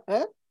dog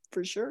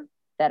for sure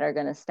that are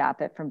going to stop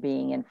it from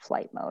being in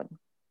flight mode.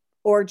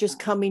 Or just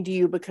coming to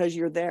you because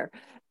you're there.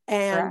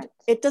 And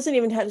it doesn't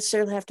even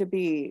necessarily have to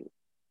be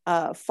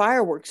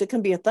fireworks. It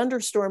can be a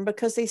thunderstorm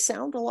because they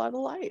sound a lot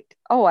alike.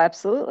 Oh,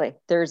 absolutely.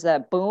 There's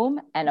a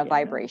boom and a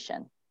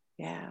vibration.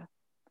 Yeah.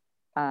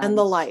 And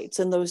the lights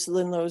and those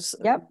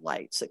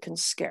lights that can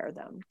scare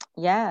them.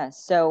 Yeah.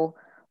 So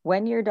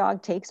when your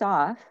dog takes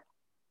off,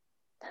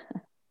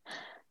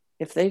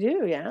 if they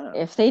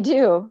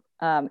do,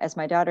 as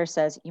my daughter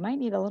says, you might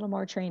need a little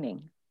more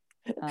training.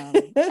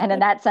 And in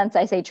that sense,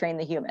 I say train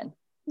the human.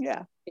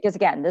 Yeah. Because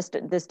again,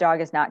 this dog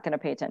is not going to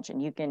pay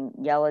attention. You can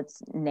yell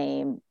its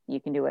name.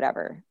 You can do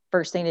whatever.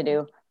 First thing to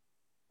do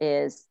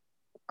is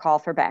call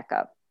for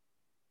backup.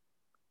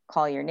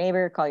 Call your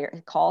neighbor,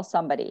 call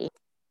somebody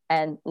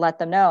and let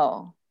them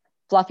know.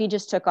 Fluffy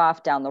just took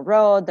off down the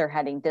road. They're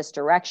heading this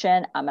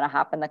direction. I'm going to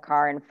hop in the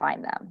car and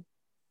find them.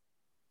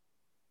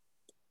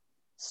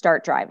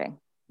 Start driving.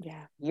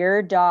 Yeah.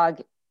 Your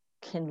dog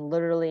can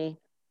literally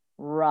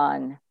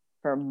run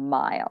for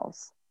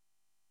miles.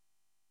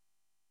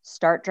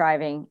 Start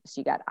driving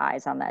so you got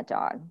eyes on that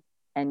dog.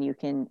 and you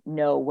can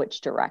know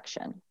which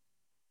direction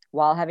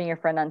while having your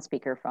friend on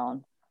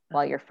speakerphone,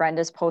 while your friend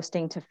is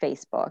posting to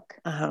Facebook.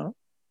 Uh-huh.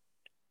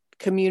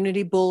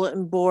 Community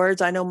bulletin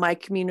boards. I know my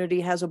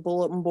community has a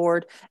bulletin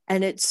board,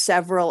 and it's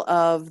several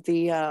of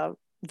the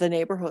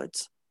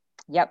neighborhoods.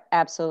 Yep,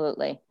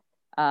 absolutely.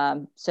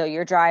 So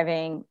you're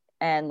driving,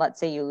 and let's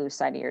say you lose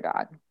sight of your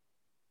dog.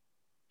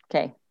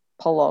 Okay,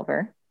 pull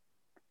over.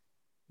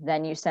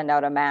 Then you send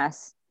out a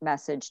mass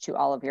message to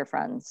all of your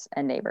friends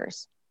and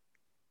neighbors.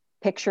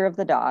 Picture of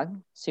the dog,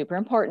 super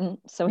important,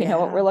 so we know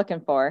what we're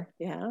looking for.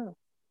 Yeah.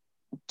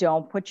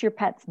 Don't put your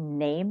pet's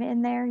name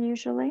in there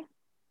usually,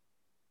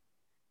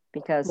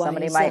 because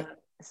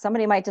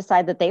somebody might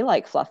decide that they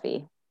like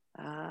Fluffy.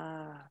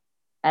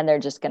 And they're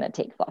just going to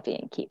take Fluffy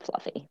and keep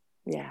Fluffy.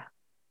 Yeah.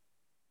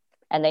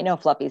 And they know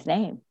Fluffy's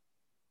name.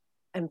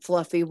 And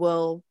Fluffy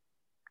will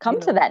come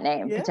to that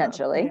name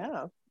potentially.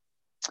 Yeah.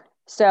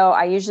 So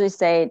I usually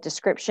say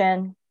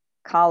description,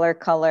 collar,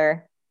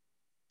 color,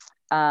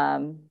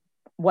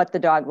 what the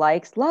dog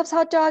likes. Loves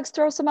hot dogs,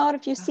 throw some out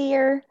if you see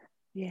her.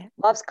 Yeah.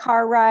 Loves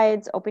car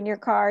rides, open your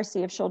car,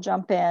 see if she'll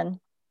jump in.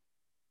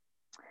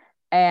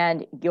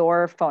 And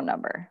your phone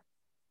number.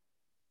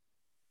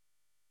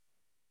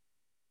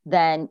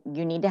 Then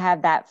you need to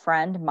have that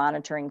friend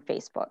monitoring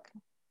Facebook,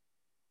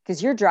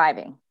 because you're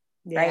driving,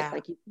 right?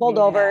 Like you pulled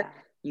over,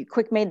 you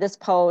quick made this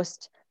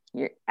post,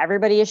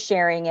 everybody is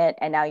sharing it,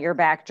 and now you're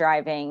back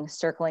driving,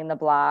 circling the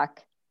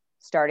block,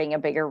 starting a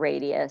bigger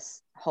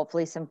radius.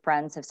 Hopefully some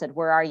friends have said,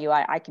 where are you?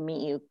 I can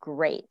meet you.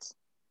 Great.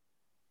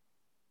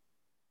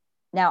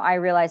 Now I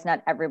realize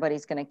not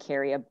everybody's going to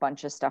carry a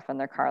bunch of stuff in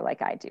their car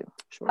like I do.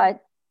 Sure.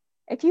 But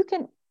if you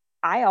can,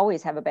 I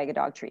always have a bag of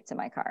dog treats in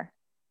my car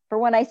for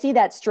when I see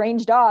that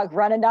strange dog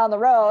running down the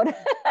road.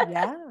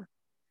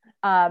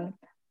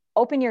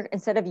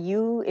 Instead of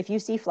you, if you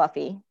see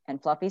Fluffy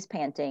and Fluffy's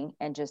panting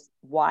and just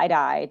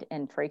wide-eyed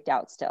and freaked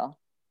out still,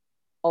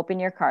 open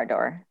your car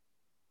door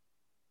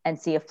and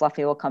see if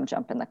Fluffy will come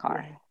jump in the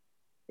car.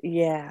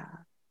 Yeah.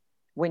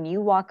 When you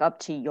walk up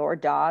to your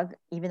dog,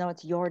 even though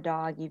it's your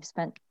dog, you've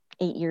spent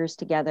 8 years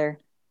together,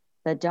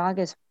 the dog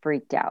is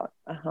freaked out.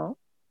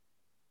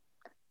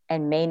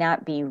 And may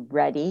not be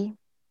ready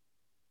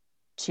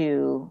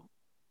to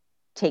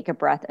take a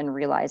breath and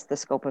realize the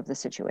scope of the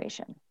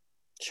situation.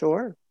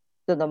 Sure.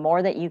 So the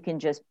more that you can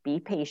just be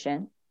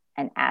patient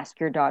and ask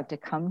your dog to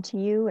come to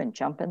you and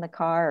jump in the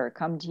car or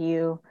come to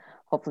you,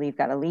 hopefully you've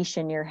got a leash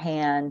in your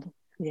hand.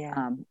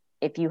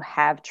 If you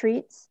have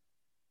treats,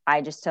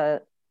 I just tell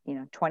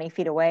 20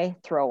 feet away,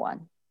 throw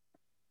one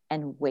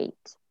and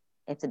wait.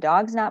 If the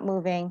dog's not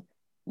moving,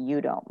 you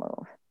don't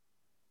move.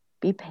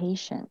 Be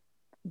patient.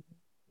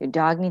 Your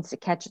dog needs to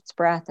catch its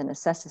breath and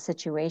assess the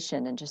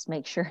situation and just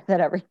make sure that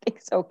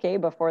everything's okay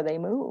before they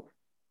move.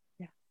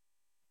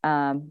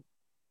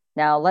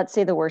 Now, let's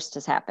say the worst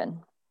has happened.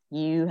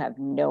 You have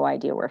no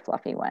idea where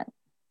Fluffy went.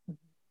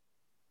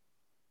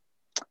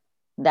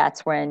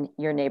 That's when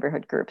your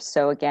neighborhood groups.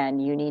 So again,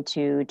 you need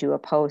to do a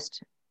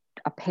post,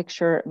 a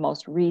picture,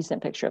 most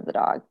recent picture of the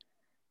dog.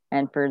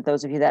 And for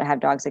those of you that have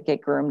dogs that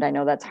get groomed, I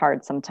know that's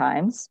hard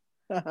sometimes.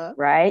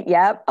 Right?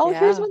 Yep. Oh,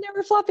 here's when they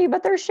were fluffy,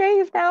 but they're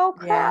shaved now.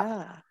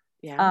 Crap.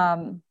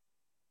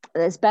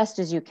 As best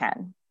as you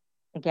can.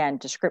 Again,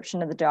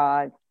 description of the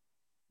dog,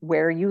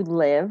 where you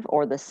live,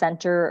 or the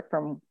center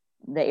from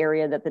the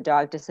area that the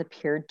dog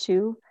disappeared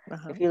to.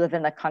 If you live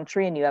in the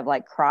country and you have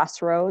like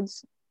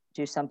crossroads,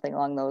 do something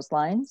along those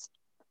lines.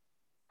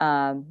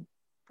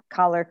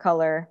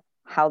 Color,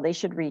 how they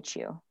should reach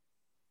you.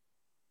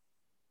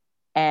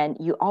 And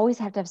you always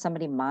have to have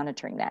somebody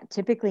monitoring that.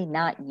 Typically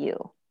not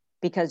you,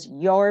 because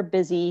you're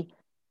busy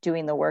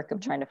doing the work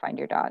of trying to find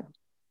your dog.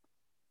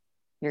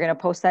 You're going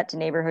to post that to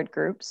neighborhood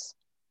groups.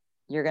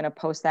 You're going to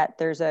post that.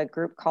 There's a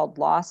group called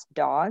Lost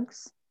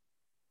Dogs.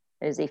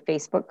 It is a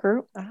Facebook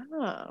group.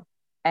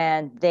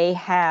 And they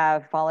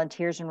have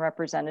volunteers and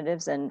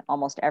representatives in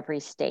almost every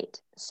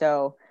state.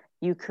 So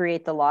you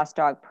create the Lost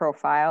Dog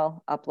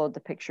profile, upload the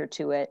picture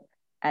to it,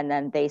 and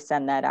then they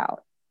send that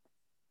out.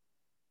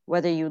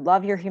 Whether you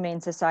love your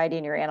Humane Society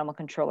and your animal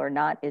control or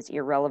not is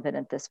irrelevant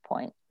at this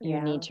point.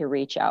 You need to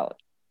reach out.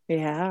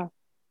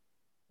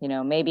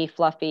 Maybe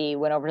Fluffy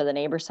went over to the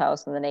neighbor's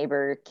house and the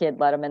neighbor kid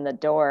let him in the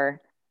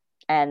door,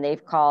 and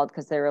they've called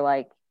because they were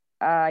like,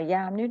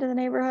 I'm new to the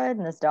neighborhood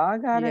and this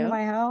dog got in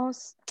my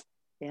house.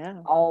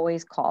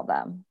 Always call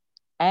them,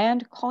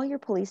 and call your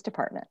police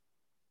department.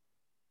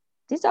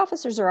 These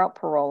officers are out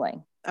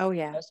paroling.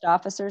 Most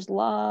officers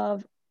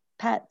love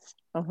pets.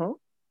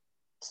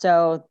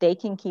 So they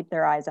can keep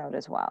their eyes out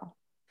as well.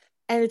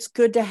 And it's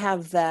good to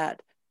have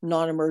that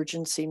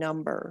non-emergency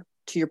number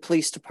to your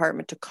police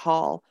department to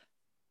call.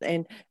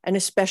 And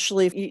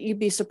especially if you'd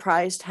be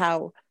surprised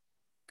how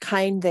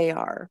kind they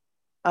are,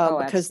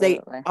 because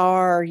they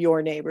are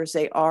your neighbors.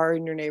 They are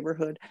in your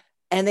neighborhood,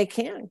 and they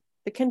can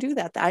do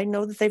that. I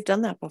know that they've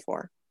done that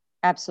before.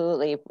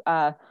 Absolutely.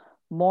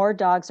 More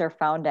dogs are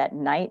found at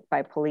night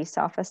by police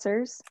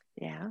officers.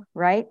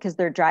 Right? Because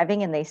they're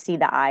driving and they see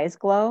the eyes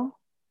glow.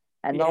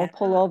 And they'll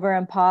pull over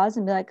and pause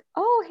and be like,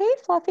 oh, hey,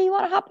 Fluffy, you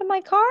want to hop in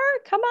my car?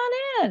 Come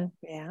on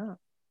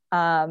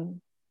in.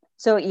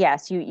 So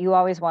yes, you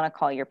always want to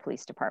call your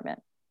police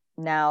department.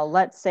 Now,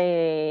 let's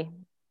say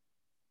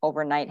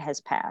overnight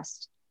has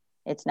passed.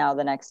 It's now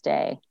the next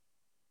day.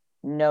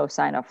 No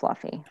sign of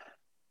Fluffy.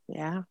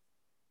 Yeah.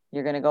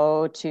 You're going to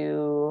go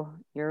to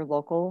your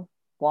local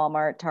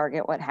Walmart,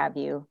 Target, what have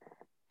you,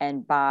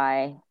 and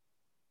buy,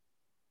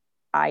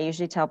 I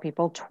usually tell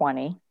people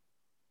 20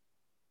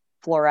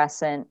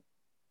 fluorescent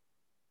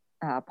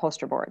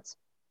poster boards.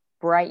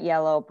 Bright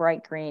yellow,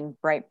 bright green,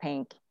 bright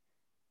pink.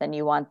 Then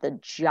you want the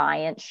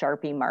giant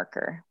Sharpie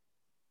marker.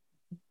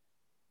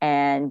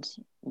 And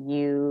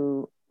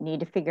you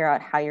need to figure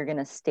out how you're going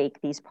to stake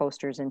these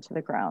posters into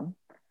the ground.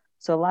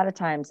 So a lot of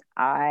times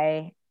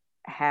I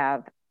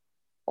have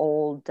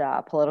old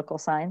political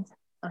signs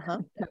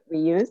that we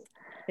use.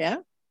 Yeah.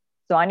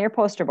 So on your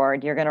poster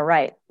board, you're going to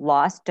write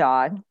lost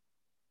dog,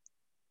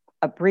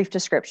 a brief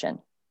description,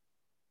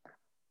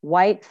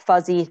 white,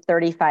 fuzzy,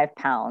 35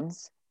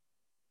 pounds,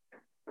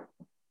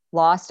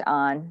 lost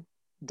on,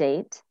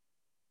 date,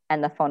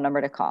 and the phone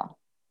number to call.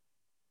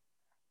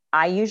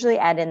 I usually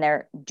add in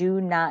there,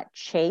 do not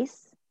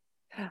chase.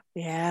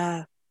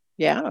 Yeah.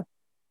 Yeah.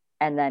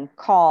 And then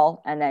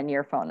call, and then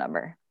your phone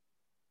number.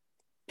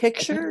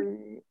 Picture.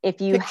 If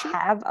you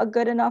have a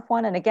good enough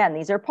one, and again,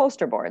 these are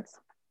poster boards.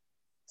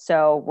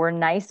 So we're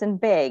nice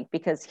and big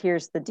because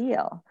here's the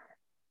deal.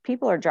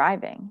 People are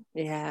driving.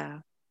 Yeah.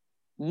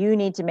 You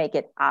need to make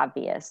it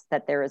obvious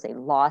that there is a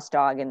lost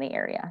dog in the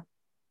area.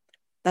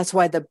 That's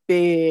why the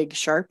big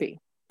Sharpie,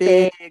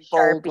 big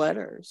bold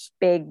letters.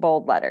 Big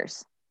bold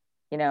letters.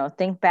 You know,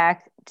 think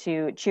back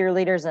to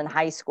cheerleaders in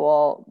high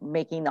school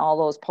making all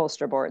those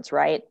poster boards,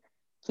 right?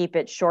 Keep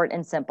it short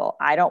and simple.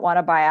 I don't want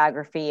a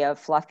biography of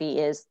Fluffy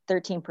is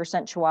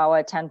 13%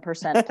 Chihuahua,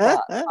 10%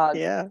 pug.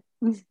 Yeah.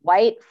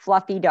 White,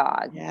 fluffy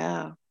dog.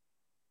 Yeah.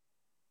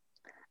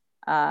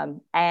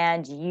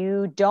 And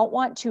you don't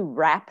want to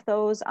wrap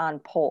those on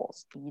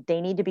poles. They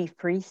need to be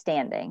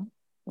freestanding.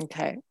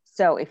 Okay.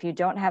 So if you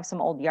don't have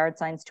some old yard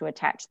signs to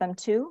attach them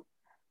to,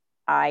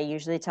 I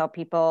usually tell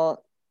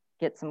people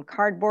get some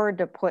cardboard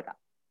to put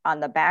on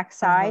the back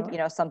side, you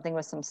know, something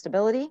with some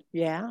stability.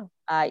 Yeah.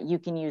 You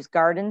can use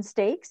garden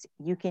stakes.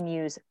 You can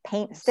use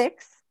paint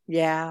sticks.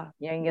 Yeah.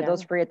 You know, you can get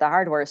those free at the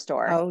hardware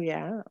store. Oh,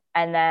 yeah.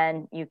 And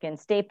then you can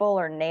staple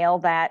or nail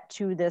that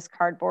to this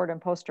cardboard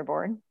and poster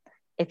board.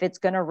 If it's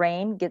going to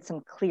rain, get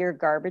some clear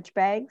garbage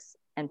bags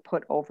and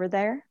put over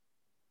there.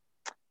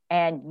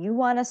 And you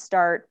want to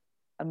start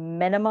a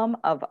minimum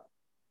of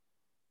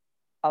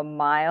a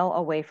mile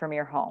away from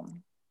your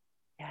home.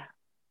 Yeah.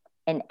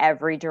 In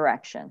every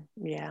direction.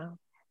 Yeah.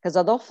 Because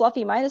although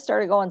Fluffy might have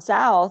started going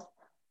south,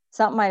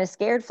 something might have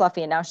scared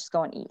Fluffy and now she's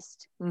going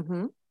east.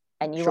 Mm-hmm.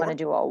 And you want to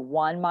do a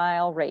 1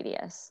 mile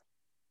radius.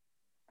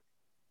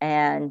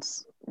 And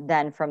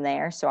then from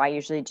there, so I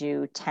usually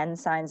do 10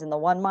 signs in the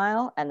 1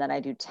 mile, and then I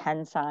do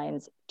 10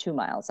 signs 2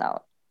 miles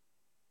out.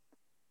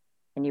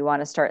 And you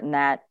want to start in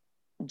that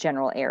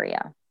general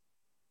area.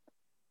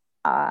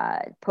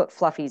 Put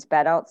Fluffy's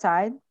bed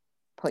outside,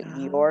 put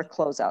your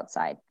clothes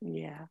outside.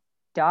 Yeah.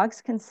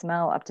 Dogs can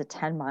smell up to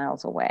 10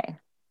 miles away.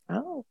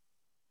 Oh.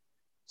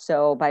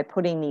 So by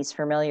putting these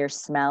familiar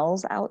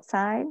smells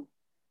outside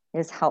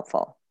is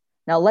helpful.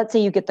 Now, let's say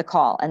you get the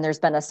call and there's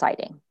been a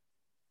sighting.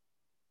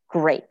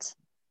 Great.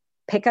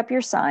 Pick up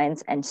your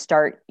signs and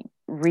start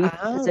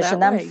reposition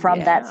them from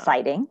that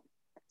sighting.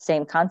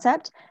 Same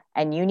concept.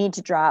 And you need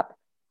to drop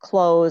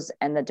clothes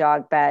and the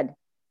dog bed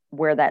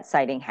where that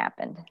sighting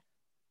happened.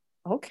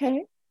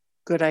 Okay.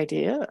 Good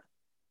idea.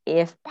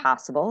 If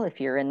possible,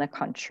 if you're in the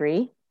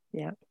country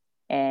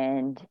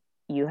and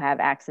you have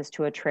access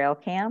to a trail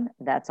cam,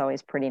 that's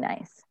always pretty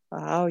nice.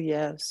 Oh,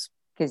 yes.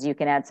 Because you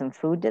can add some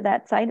food to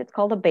that site. It's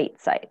called a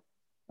bait site.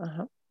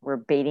 We're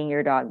baiting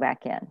your dog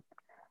back in.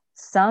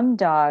 Some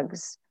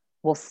dogs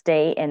will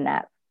stay in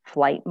that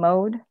flight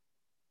mode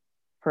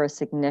for a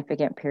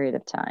significant period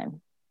of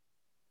time.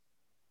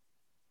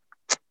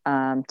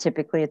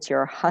 Typically, it's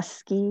your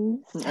huskies,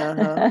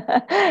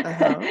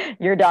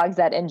 your dogs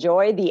that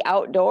enjoy the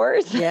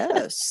outdoors.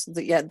 Yes,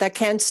 that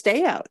can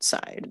stay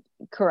outside.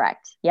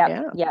 Correct.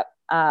 Yep.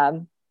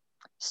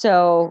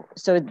 So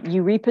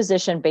you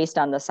reposition based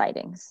on the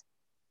sightings.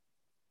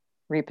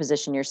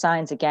 Reposition your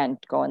signs again,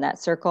 go in that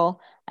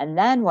circle. And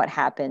then what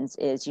happens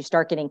is you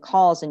start getting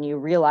calls and you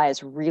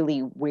realize really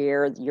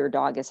where your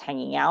dog is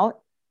hanging out.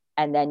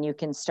 And then you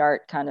can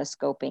start kind of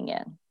scoping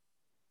in.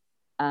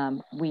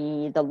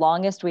 The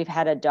longest we've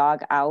had a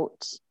dog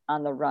out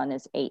on the run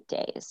is 8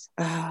 days.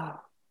 Oh.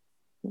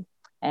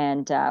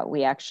 And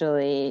we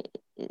actually,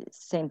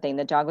 same thing,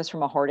 the dog was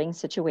from a hoarding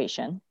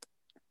situation.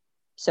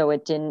 So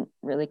it didn't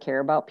really care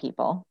about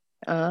people.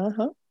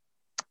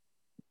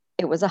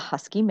 It was a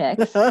husky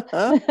mix.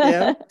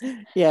 Yeah.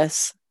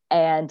 Yes.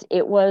 And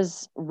it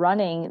was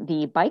running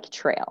the bike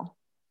trail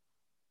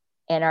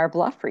in our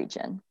Bluff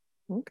region.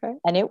 Okay.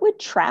 And it would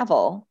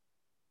travel,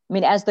 I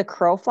mean, as the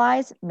crow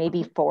flies,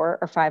 maybe 4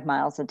 or 5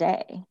 miles a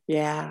day.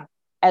 Yeah.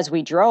 As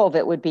we drove,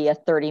 it would be a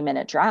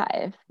 30-minute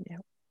drive. Yeah.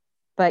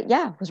 But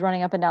yeah, it was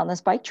running up and down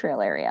this bike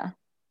trail area.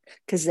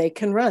 Because they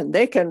can run.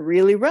 They can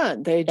really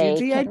run. They do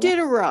the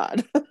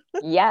Iditarod.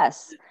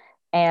 Yes.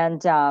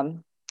 And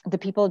the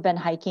people had been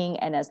hiking,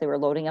 and as they were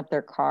loading up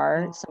their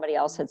car, Oh. somebody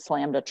else had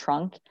slammed a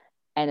trunk,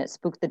 and it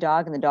spooked the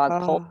dog, and the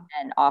dog pulled, Oh.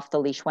 and off the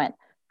leash went.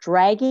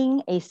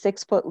 Dragging a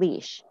 6-foot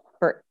leash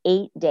for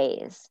 8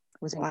 days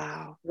was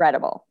Wow.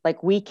 incredible.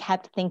 Like, we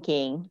kept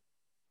thinking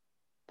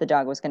the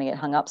dog was going to get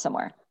hung up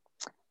somewhere.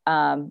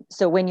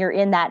 So when you're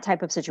in that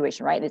type of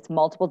situation, right, it's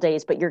multiple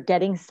days, but you're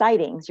getting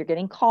sightings, you're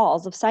getting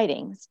calls of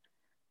sightings.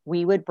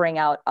 We would bring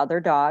out other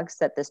dogs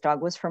that this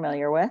dog was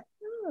familiar with,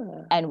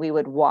 and we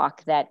would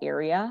walk that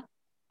area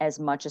as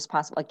much as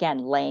possible. Again,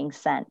 laying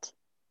scent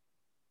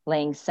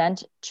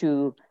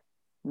to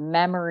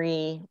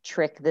memory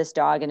trick this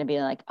dog into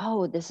being like,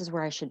 oh, this is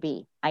where I should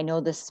be. I know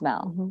this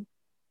smell. Mm-hmm.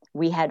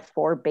 We had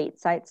 4 bait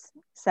sites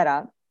set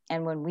up.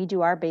 And when we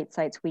do our bait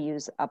sites, we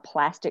use a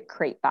plastic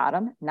crate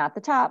bottom, not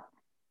the top,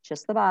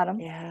 just the bottom.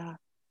 Yeah.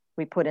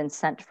 We put in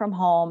scent from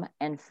home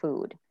and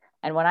food.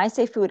 And when I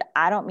say food,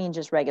 I don't mean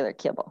just regular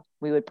kibble.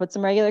 We would put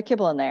some regular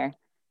kibble in there.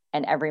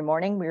 And every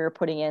morning we were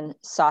putting in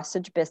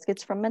sausage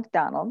biscuits from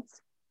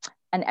McDonald's.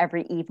 And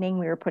every evening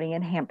we were putting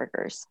in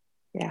hamburgers.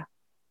 Yeah.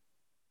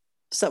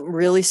 Something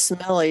really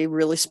smelly,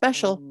 really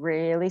special.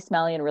 Really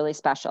smelly and really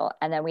special.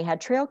 And then we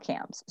had trail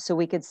cams, so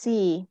we could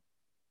see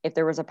if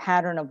there was a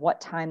pattern of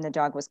what time the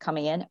dog was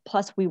coming in.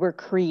 Plus, we were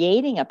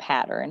creating a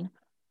pattern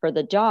for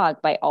the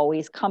dog by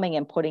always coming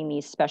and putting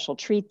these special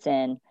treats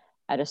in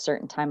at a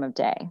certain time of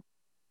day.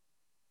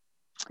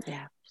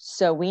 Yeah.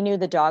 So we knew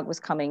the dog was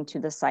coming to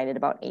the site at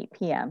about 8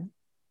 p.m.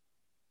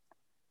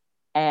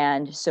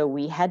 And so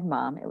we had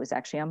Mom, it was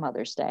actually on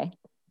Mother's Day,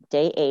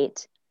 day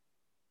 8,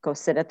 go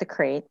sit at the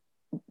crate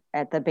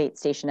at the bait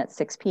station at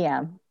 6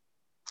 p.m.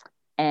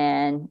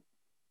 And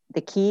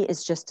the key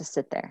is just to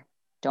sit there.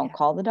 Don't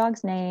call the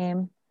dog's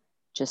name.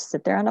 Just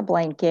sit there on a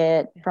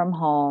blanket from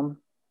home.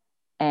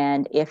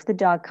 And if the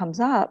dog comes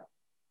up,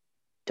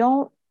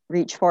 don't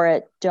reach for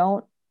it.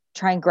 Don't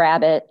try and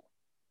grab it.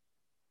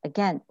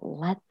 Again,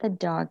 let the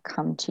dog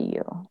come to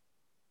you.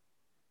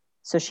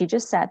 So she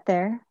just sat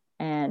there,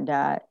 and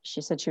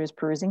she said she was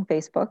perusing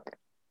Facebook,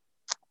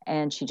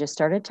 and she just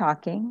started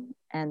talking,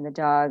 and the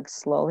dog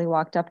slowly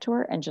walked up to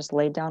her and just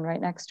laid down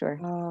right next to her.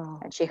 Oh.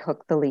 And she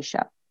hooked the leash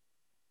up.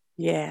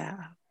 Yeah.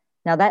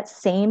 Now, that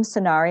same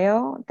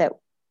scenario that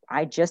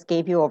I just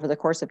gave you over the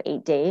course of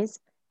 8 days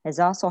has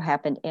also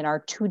happened in our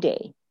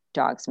 2-day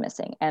dogs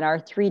missing and our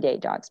 3-day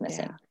dogs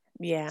missing.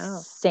 Yeah.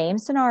 Same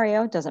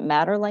scenario, doesn't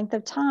matter length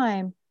of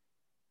time,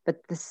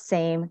 but the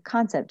same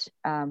concept.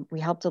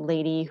 We helped a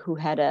lady who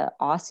had a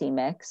Aussie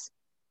mix.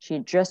 She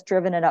had just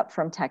driven it up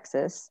from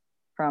Texas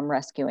from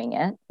rescuing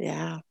it.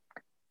 Yeah.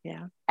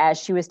 Yeah. As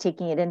she was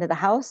taking it into the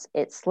house,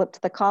 it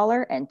slipped the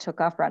collar and took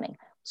off running.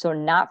 So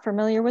not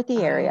familiar with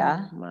the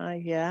area. Oh, my,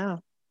 yeah.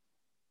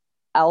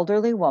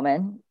 Elderly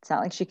woman. It's not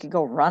like she could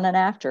go running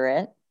after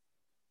it.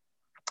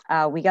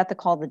 We got the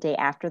call the day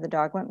after the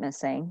dog went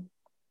missing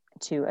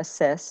to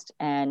assist.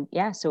 And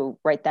yeah, so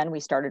right then we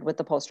started with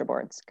the poster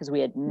boards because we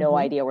had no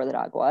idea where the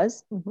dog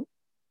was.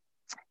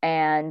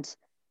 And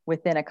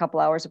within a couple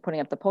hours of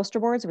putting up the poster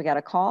boards, we got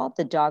a call.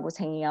 The dog was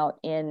hanging out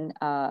in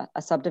a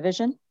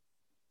subdivision.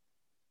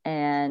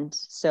 And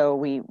so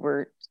we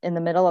were in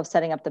the middle of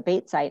setting up the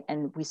bait site,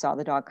 and we saw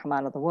the dog come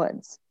out of the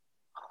woods.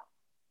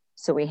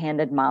 So we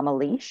handed Mom a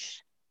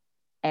leash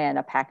and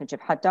a package of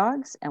hot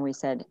dogs, and we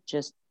said,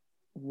 just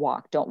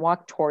walk. Don't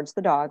walk towards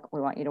the dog. We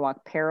want you to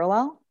walk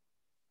parallel.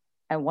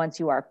 And once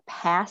you are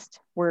past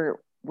where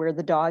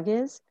the dog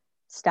is,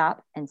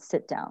 stop and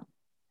sit down.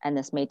 And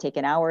this may take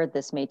an hour.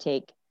 This may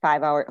take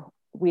 5 hours.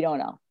 We don't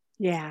know.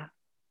 Yeah.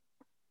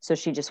 So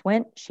she just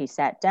went, she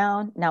sat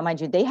down. Now,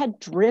 mind you, they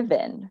had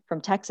driven from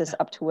Texas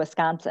up to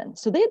Wisconsin.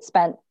 So they had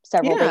spent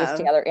several days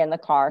together in the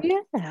car,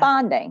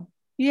 bonding.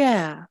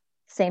 Yeah.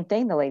 Same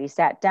thing. The lady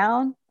sat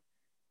down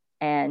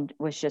and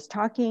was just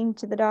talking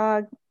to the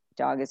dog.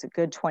 Dog is a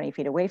good 20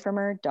 feet away from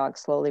her. Dog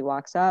slowly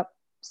walks up,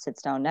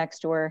 sits down next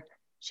to her.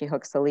 She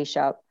hooks the leash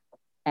up.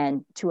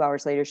 And 2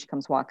 hours later, she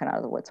comes walking out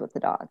of the woods with the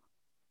dog.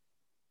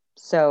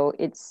 So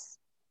it's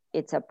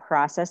a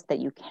process that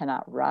you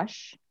cannot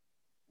rush.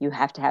 You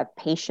have to have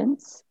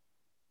patience.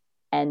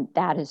 And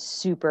that is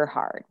super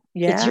hard.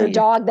 Yeah. It's your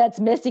dog that's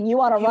missing. You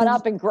want to run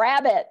up and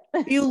grab it.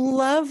 You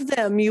love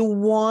them.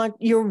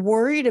 You're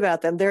worried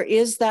about them. There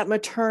is that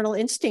maternal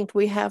instinct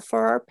we have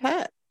for our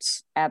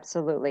pets.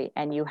 Absolutely.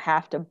 And you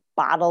have to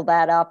bottle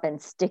that up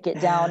and stick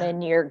it down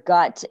in your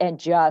gut and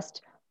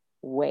just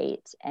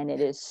wait. And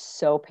it is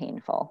so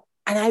painful.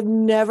 And I've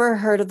never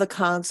heard of the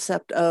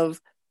concept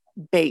of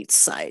bait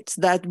sites.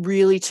 That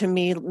really, to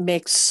me,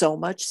 makes so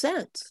much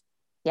sense.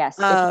 Yes.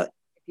 If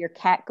your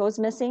cat goes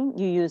missing,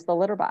 you use the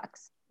litter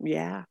box.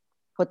 Yeah.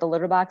 Put the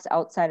litter box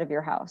outside of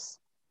your house.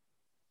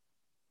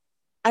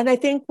 And I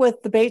think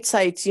with the bait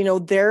sites,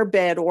 their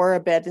bed or a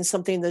bed and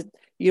something that,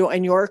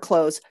 and your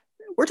clothes,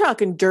 we're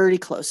talking dirty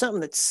clothes,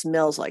 something that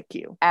smells like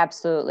you.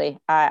 Absolutely.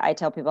 I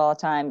tell people all the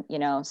time,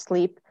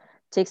 sleep,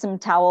 take some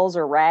towels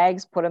or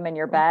rags, put them in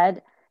your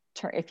bed.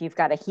 If you've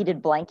got a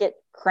heated blanket,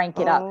 crank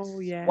it up,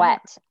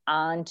 sweat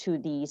onto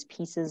these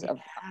pieces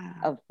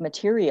of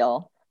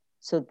material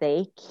so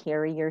they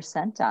carry your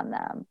scent on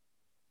them.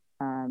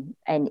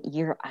 And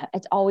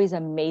it's always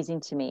amazing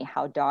to me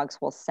how dogs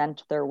will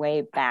scent their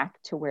way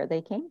back to where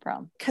they came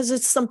from. Because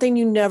it's something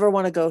you never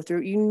want to go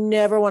through. You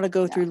never want to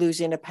go through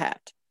losing a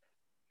pet,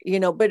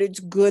 but it's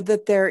good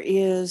that there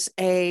is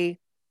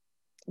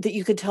that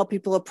you could tell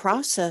people a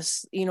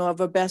process, of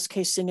a best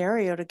case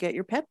scenario to get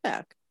your pet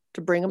back,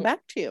 to bring them back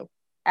to you.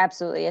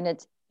 Absolutely.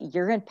 And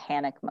you're in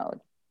panic mode.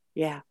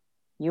 Yeah.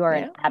 You are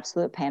in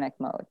absolute panic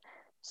mode.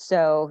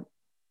 So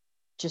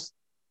just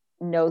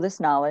know this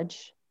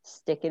knowledge,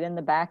 stick it in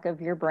the back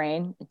of your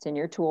brain. It's in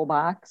your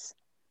toolbox.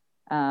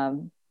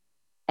 And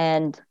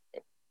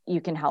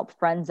you can help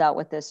friends out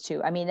with this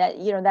too. I mean,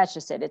 that's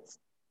just it.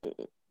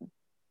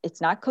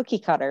 It's not cookie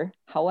cutter.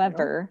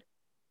 However,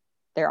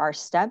 there are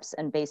steps,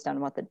 and based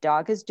on what the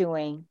dog is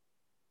doing,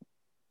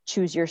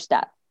 choose your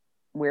step.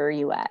 Where are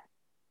you at?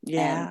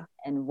 Yeah.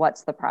 And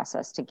what's the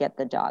process to get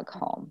the dog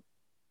home?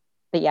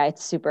 But yeah,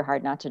 it's super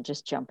hard not to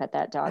just jump at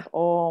that dog.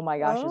 Oh my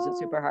gosh, is it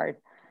super hard?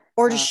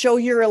 Or to show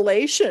your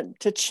elation,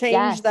 to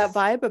change that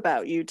vibe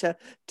about you, to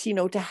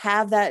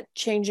have that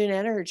change in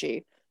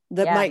energy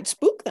that might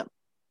spook them.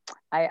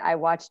 I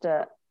watched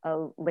a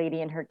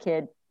lady and her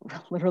kid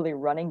literally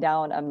running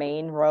down a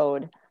main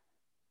road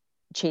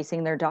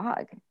chasing their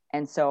dog.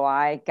 And so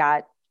I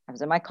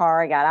was in my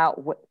car, I got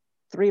out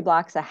 3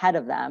 blocks ahead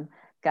of them,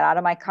 got out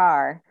of my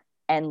car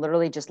and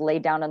literally just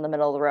laid down in the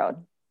middle of the road.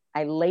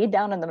 I laid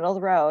down in the middle of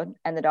the road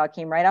and the dog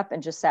came right up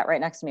and just sat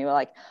right next to me. We're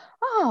like,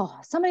 oh,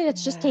 somebody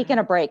that's just taking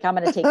a break. I'm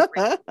going to take a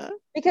break.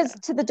 Because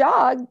to the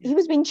dog, he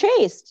was being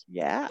chased.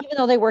 Yeah. Even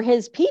though they were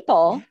his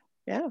people.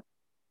 Yeah.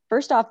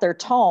 First off, their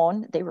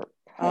tone, they were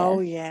pissed.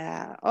 Oh,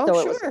 yeah. Oh,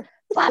 so sure.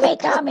 Fluffy,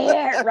 come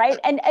here, right?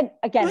 And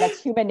again,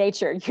 that's human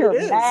nature. You're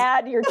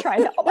mad. You're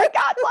trying to, oh my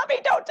God,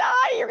 Fluffy, don't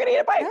die. You're going to get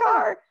hit by a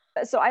car.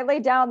 So I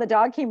laid down. The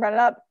dog came running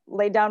up,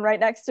 laid down right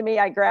next to me.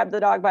 I grabbed the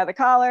dog by the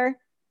collar,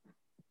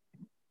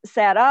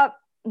 sat up,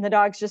 and the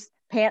dog's just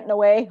panting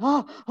away.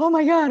 Oh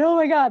my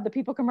God. The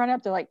people come running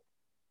up. They're like,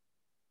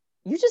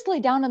 you just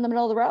laid down in the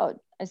middle of the road.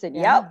 I said,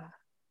 yep.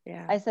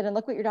 Yeah. I said, and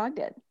look what your dog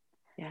did.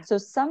 Yeah. So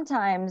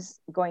sometimes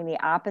going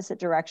the opposite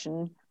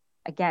direction,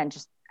 again,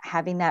 just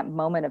having that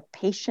moment of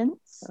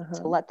patience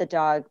to let the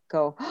dog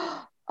go,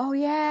 oh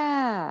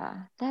yeah,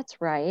 that's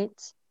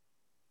right,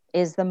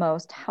 is the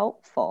most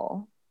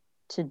helpful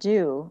to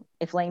do.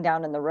 If laying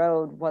down in the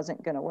road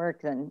wasn't going to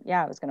work, then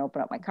I was going to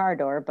open up my car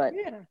door, but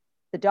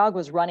the dog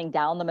was running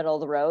down the middle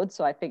of the road.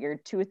 So I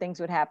figured 2 things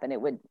would happen. It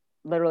would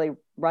literally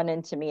run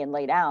into me and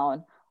lay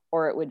down,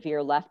 or it would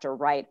veer left or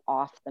right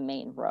off the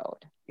main road.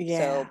 Yeah.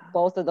 So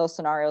both of those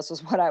scenarios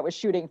was what I was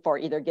shooting for.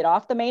 Either get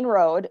off the main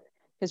road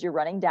because you're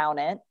running down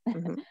it,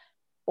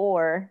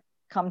 or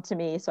come to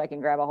me so I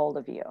can grab a hold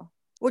of you.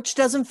 Which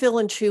doesn't feel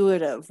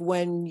intuitive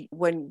when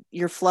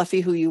your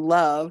Fluffy, who you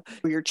love,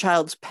 or your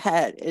child's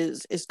pet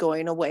is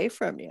going away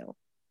from you.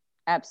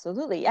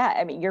 Absolutely. Yeah.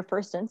 I mean, your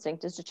first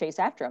instinct is to chase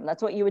after them.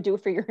 That's what you would do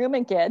for your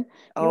human kid.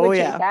 You would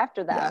chase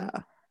after them.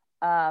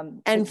 Yeah.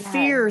 And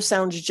fear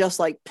sounds just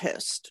like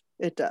pissed.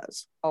 It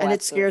does. And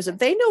it scares them.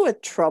 They know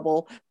it's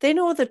trouble. They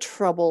know the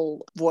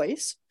trouble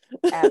voice.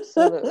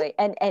 Absolutely.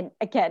 And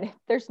again,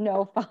 there's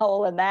no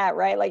foul in that,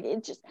 right? Like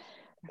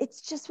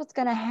it's just what's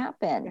going to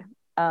happen.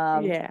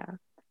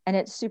 And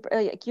it's super,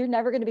 like, you're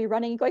never going to be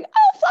running and going,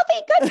 oh,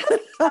 Fluffy,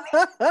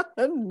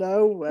 good.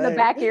 No way. In the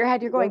back of your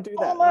head, you're going,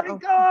 oh my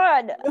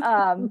God.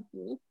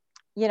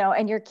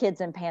 And your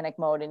kid's in panic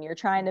mode and you're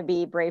trying to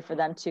be brave for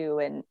them too.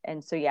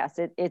 And so, yes,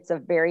 it's a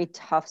very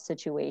tough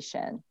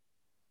situation.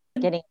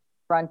 Getting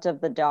in front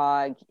of the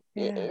dog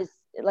is,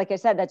 like I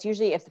said, that's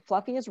usually if the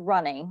Fluffy is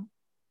running,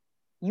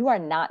 you are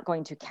not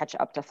going to catch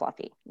up to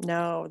Fluffy.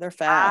 No, they're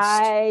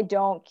fast. I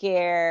don't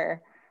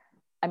care.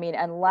 I mean,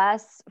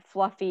 unless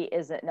Fluffy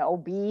is an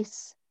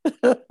obese,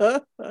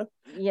 bulldog,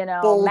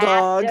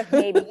 mastiff,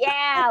 maybe.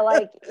 Yeah.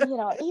 Like,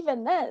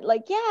 even then,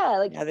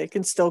 they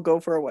can still go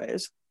for a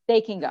ways.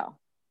 They can go.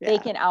 Yeah. They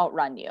can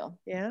outrun you.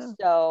 Yeah.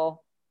 So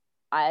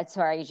that's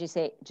why I usually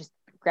say, just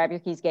grab your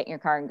keys, get in your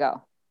car and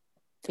go,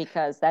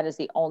 because that is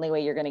the only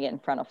way you're going to get in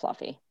front of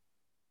Fluffy.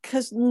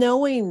 Because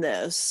knowing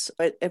this,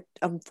 if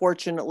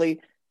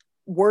unfortunately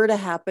were to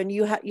happen,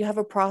 you have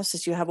a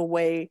process, you have a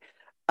way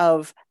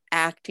of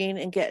acting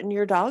and getting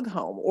your dog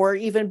home, or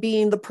even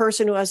being the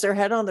person who has their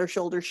head on their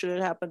shoulder should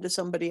it happen to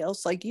somebody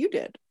else like you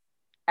did.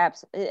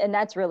 Absolutely. And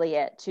that's really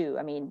it too.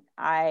 I mean,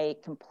 I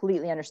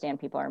completely understand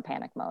people are in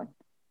panic mode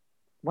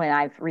when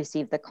I've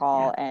received the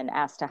call and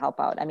asked to help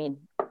out. I mean,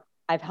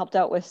 I've helped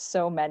out with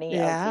so many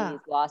of these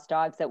lost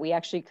dogs that we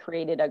actually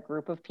created a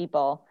group of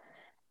people,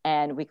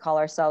 and we call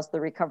ourselves the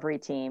recovery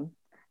team.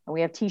 And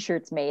we have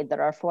t-shirts made that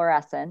are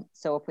fluorescent.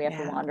 So if we have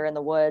to wander in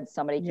the woods,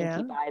 somebody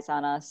can keep eyes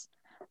on us.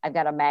 I've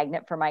got a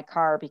magnet for my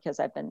car because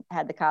I've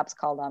had the cops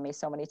called on me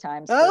so many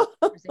times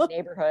in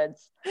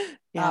neighborhoods,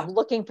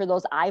 looking for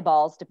those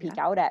eyeballs to peek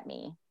out at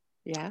me.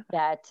 Yeah.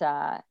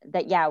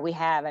 That we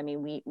have. I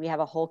mean, we have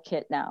a whole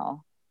kit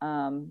now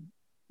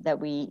that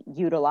we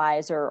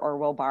utilize or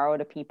will borrow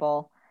to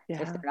people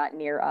if they're not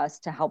near us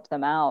to help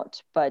them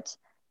out. But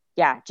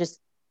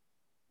just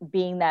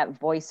being that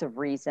voice of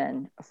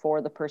reason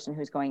for the person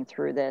who's going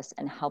through this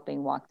and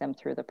helping walk them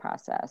through the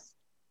process,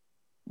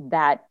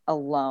 that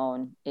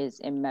alone is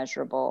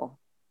immeasurable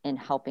in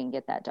helping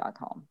get that dog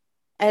home.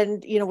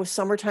 And, with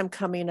summertime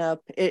coming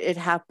up, it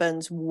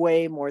happens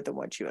way more than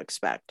what you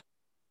expect.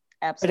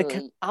 Absolutely. But it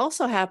can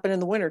also happen in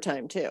the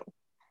wintertime too.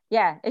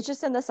 Yeah. It's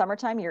just in the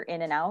summertime, you're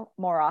in and out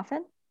more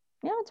often.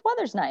 It's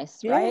weather's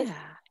nice, right?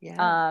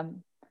 Yeah.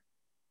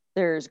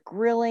 There's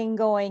grilling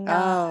going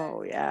on.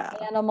 Oh, yeah.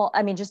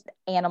 Just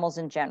animals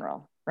in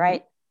general,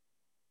 right?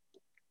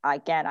 Mm-hmm.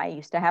 Again, I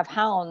used to have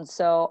hounds.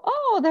 So,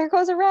 there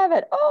goes a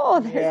rabbit.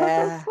 There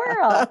goes a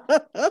squirrel.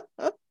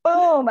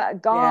 Boom,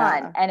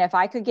 gone. Yeah. And if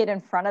I could get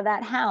in front of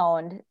that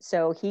hound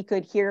so he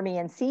could hear me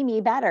and see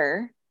me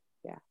better,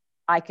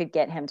 I could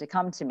get him to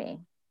come to me.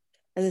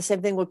 And the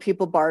same thing with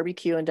people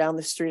barbecuing down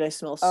the street. I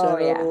smell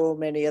so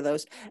many of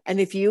those. And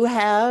if you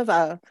have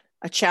a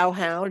chow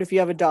hound, if you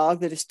have a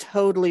dog that is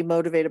totally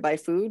motivated by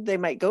food, they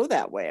might go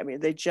that way. I mean,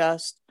 they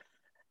just,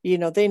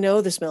 they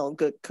know the smell of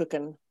good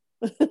cooking.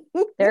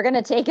 They're going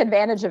to take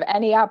advantage of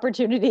any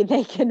opportunity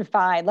they can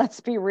find.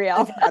 Let's be real.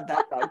 I've had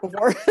that dog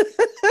before.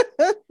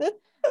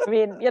 I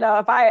mean,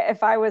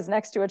 if I was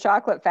next to a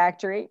chocolate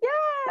factory,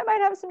 I might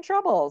have some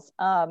troubles.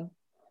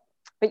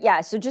 But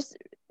yeah, so just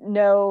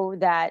know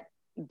that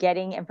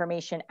getting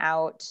information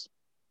out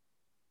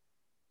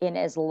in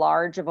as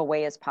large of a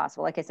way as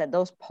possible. Like I said,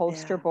 those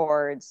poster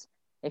boards,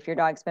 if your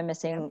dog's been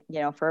missing,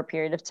 for a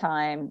period of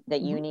time,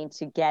 that you need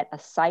to get a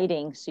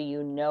sighting so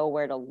you know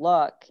where to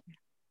look.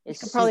 You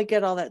can probably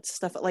get all that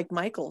stuff at like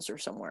Michael's or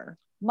somewhere.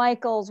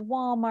 Michael's,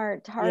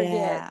 Walmart,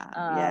 Target.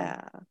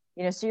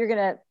 So you're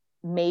going to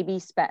maybe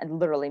spend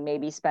 $25,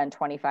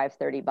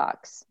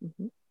 $30.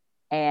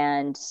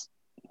 And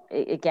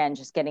again,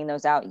 just getting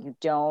those out. You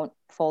don't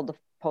fold the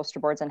poster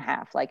boards in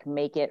half, like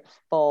make it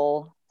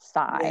full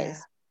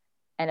size.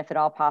 And if at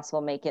all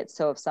possible, make it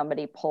so if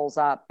somebody pulls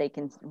up, they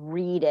can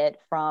read it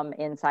from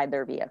inside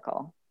their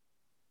vehicle.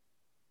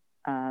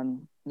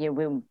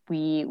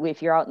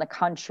 If you're out in the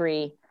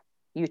country,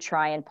 you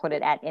try and put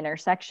it at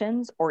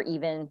intersections or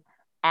even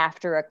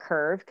after a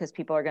curve, because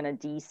people are going to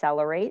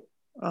decelerate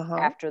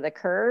after the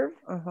curve.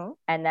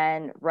 And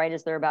then right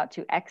as they're about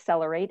to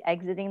accelerate,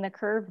 exiting the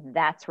curve,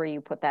 that's where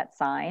you put that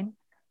sign.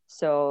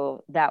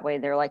 So that way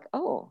they're like,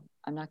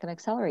 I'm not going to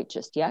accelerate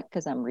just yet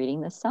because I'm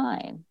reading the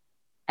sign.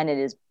 And it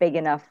is big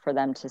enough for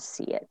them to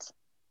see it.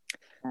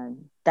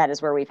 And that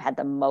is where we've had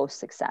the most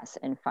success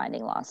in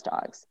finding lost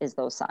dogs, is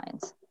those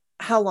signs.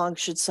 How long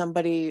should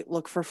somebody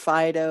look for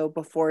Fido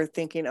before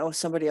thinking,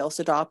 somebody else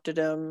adopted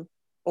him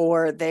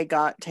or they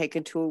got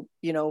taken to,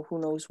 who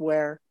knows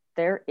where?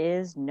 There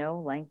is no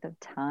length of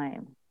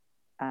time.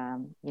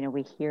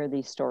 We hear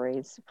these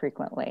stories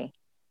frequently.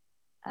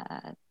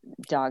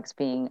 Dogs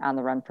being on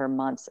the run for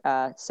months.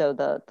 So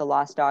the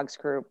Lost Dogs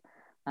group,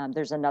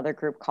 there's another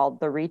group called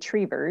the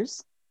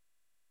Retrievers.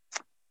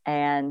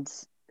 And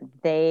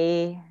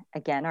they,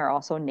 again, are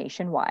also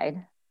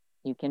nationwide.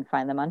 You can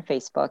find them on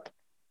Facebook.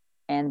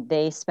 And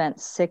they spent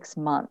 6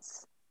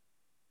 months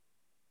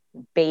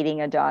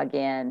baiting a dog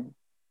in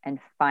and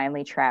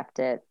finally trapped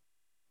it.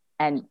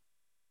 And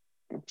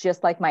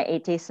just like my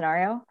 8-day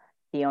scenario,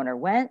 the owner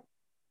went,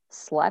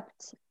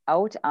 slept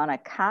out on a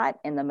cot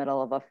in the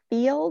middle of a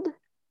field,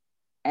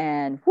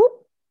 and whoop,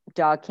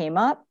 dog came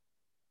up,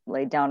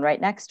 laid down right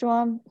next to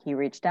him. He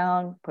reached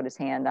down, put his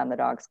hand on the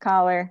dog's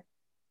collar.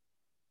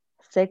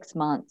 6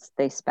 months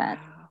they spent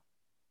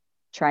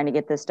trying to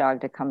get this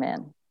dog to come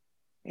in.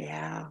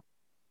 Yeah.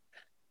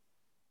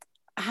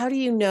 How do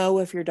you know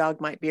if your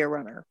dog might be a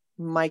runner,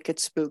 might get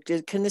spooked?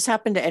 Can this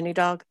happen to any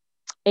dog?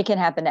 It can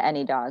happen to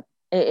any dog.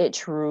 It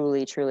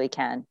truly, truly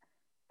can.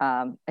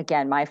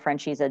 Again, my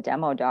Frenchie's a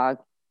demo dog,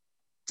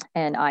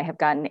 and I have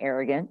gotten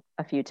arrogant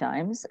a few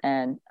times.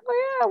 And,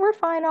 we're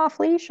fine off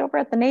leash over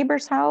at the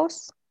neighbor's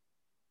house.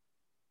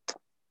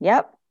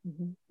 Yep.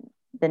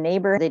 The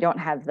neighbor, they don't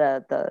have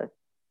the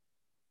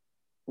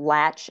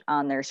latch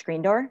on their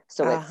screen door,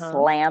 so it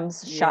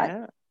slams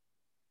shut.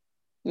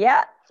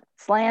 Yeah,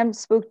 slammed,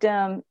 spooked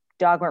him.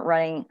 Dog went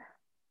running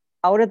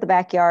out of the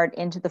backyard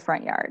into the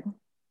front yard.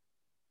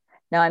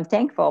 Now, I'm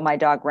thankful my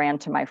dog ran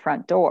to my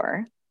front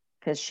door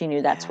because she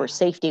knew that's where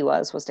safety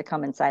was to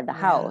come inside the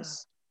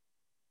house.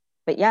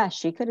 But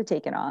she could have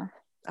taken off.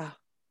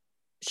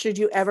 Should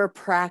you ever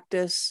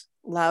practice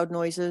loud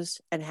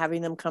noises and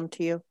having them come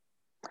to you?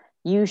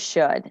 You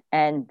should.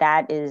 And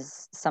that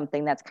is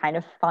something that's kind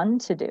of fun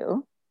to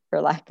do, for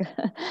lack of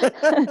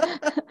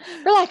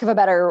a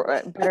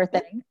better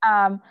thing.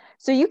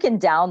 So you can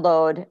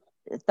download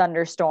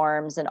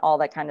thunderstorms and all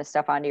that kind of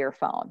stuff onto your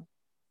phone.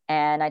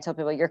 And I tell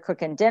people, you're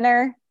cooking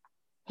dinner,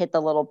 hit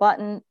the little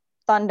button,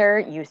 thunder,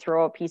 you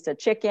throw a piece of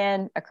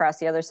chicken across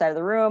the other side of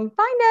the room,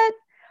 find it,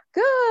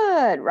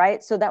 good,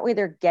 right? So that way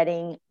they're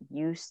getting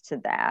used to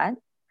that.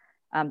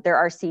 There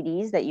are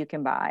CDs that you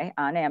can buy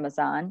on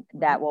Amazon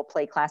that will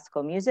play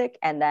classical music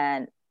and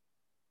then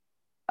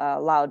a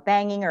loud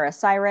banging or a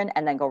siren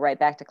and then go right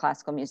back to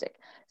classical music.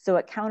 So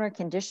it counter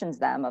conditions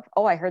them of,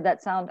 I heard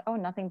that sound. Oh,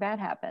 nothing bad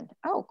happened.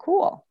 Oh,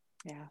 cool.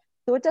 Yeah.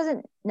 So it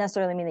doesn't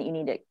necessarily mean that you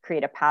need to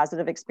create a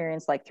positive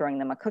experience like throwing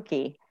them a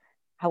cookie.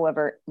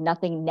 However,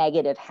 nothing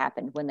negative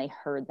happened when they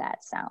heard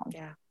that sound.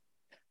 Yeah.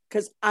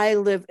 Because I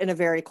live in a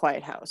very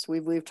quiet house.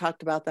 We've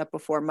talked about that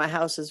before. My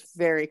house is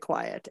very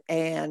quiet,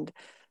 and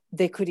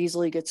they could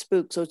easily get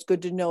spooked. So it's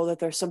good to know that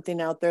there's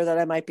something out there that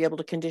I might be able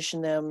to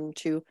condition them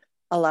to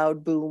a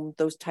loud boom,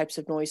 those types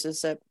of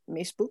noises that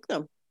may spook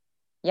them.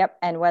 Yep.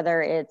 And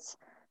whether it's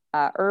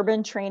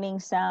urban training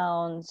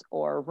sounds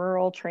or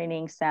rural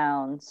training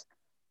sounds,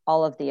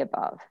 all of the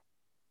above.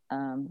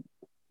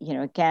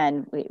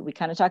 Again, we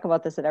kind of talk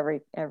about this at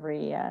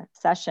every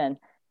session.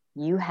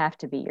 You have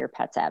to be your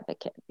pet's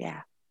advocate.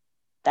 Yeah.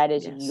 That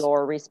is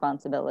your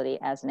responsibility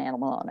as an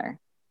animal owner.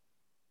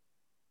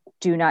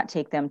 Do not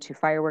take them to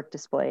firework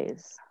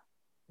displays.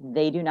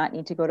 They do not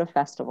need to go to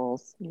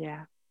festivals.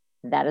 Yeah.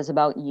 That is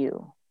about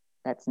you.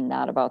 That's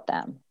not about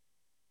them.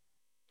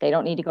 They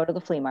don't need to go to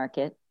the flea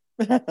market.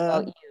 That's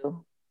about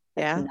you.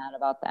 That's not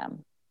about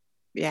them.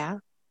 Yeah.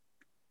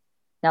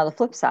 Now, the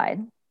flip side,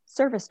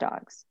 service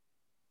dogs.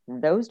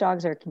 Those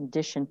dogs are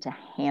conditioned to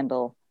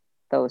handle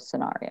those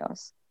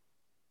scenarios.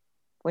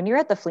 When you're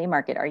at the flea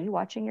market, are you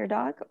watching your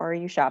dog or are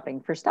you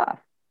shopping for stuff?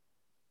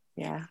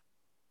 Yeah.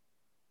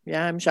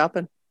 Yeah, I'm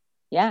shopping.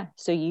 Yeah.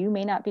 So you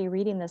may not be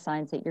reading the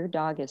signs that your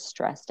dog is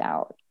stressed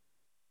out.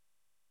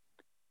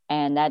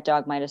 And that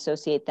dog might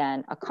associate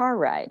then a car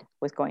ride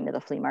with going to the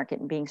flea market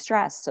and being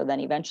stressed. So then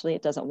eventually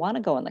it doesn't want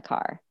to go in the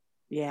car.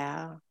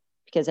 Yeah.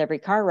 Because every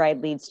car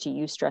ride leads to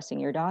you stressing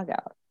your dog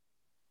out.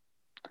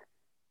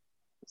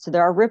 So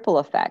there are ripple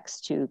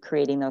effects to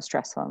creating those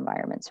stressful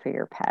environments for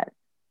your pet.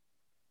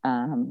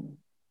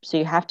 So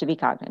you have to be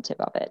cognitive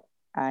of it.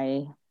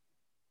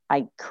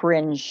 I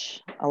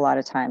cringe a lot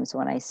of times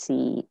when I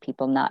see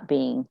people not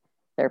being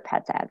their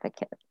pet's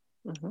advocate.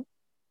 Mm-hmm.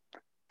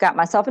 Got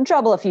myself in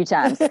trouble a few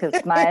times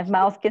because my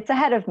mouth gets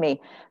ahead of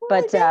me.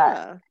 Well, but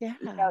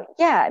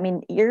yeah. I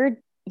mean, your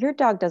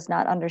dog does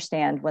not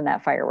understand when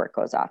that firework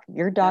goes off.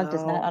 Your dog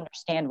does not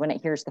understand when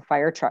it hears the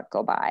fire truck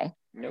go by.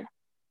 Nope.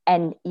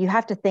 And you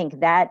have to think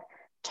that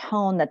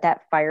tone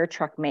that fire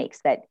truck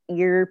makes, that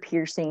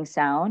ear-piercing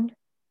sound.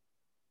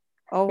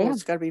 Oh,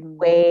 it's got to be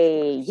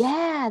they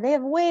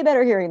have way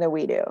better hearing than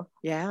we do.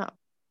 Yeah.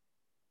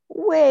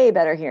 Way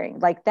better hearing.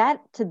 Like that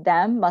to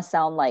them must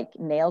sound like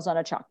nails on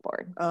a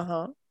chalkboard.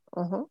 Uh-huh.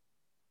 Uh-huh.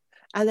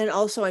 And then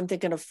also I'm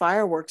thinking of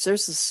fireworks.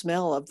 There's the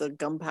smell of the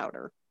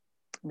gunpowder.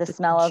 The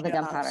smell of the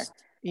gunpowder.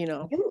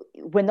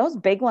 When those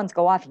big ones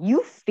go off,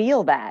 you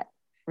feel that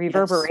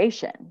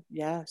reverberation.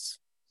 Yes.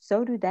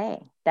 So do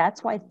they.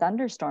 That's why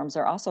thunderstorms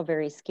are also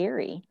very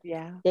scary.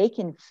 Yeah. They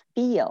can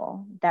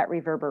feel that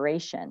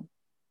reverberation.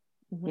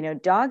 Mm-hmm.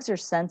 Dogs are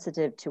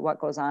sensitive to what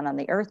goes on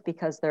the earth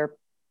because the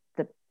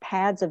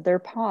pads of their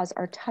paws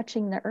are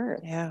touching the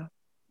earth. Yeah.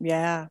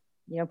 Yeah.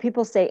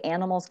 People say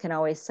animals can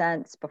always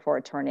sense before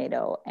a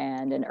tornado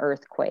and an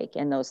earthquake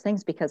and those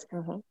things because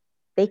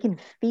they can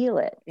feel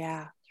it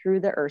through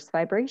the earth's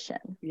vibration.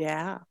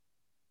 Yeah.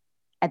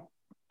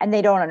 And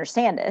they don't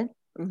understand it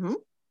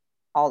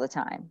all the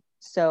time.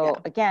 So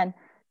again,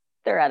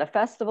 they're at a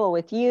festival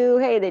with you.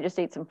 Hey, they just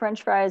ate some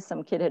French fries.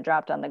 Some kid had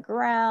dropped on the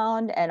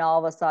ground and all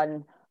of a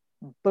sudden,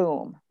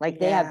 boom. Like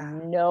they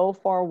have no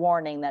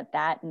forewarning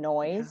that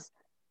noise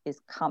is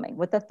coming.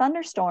 With a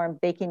thunderstorm,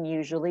 they can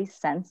usually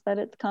sense that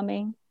it's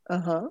coming.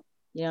 Uh-huh.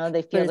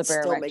 They feel the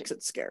still makes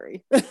it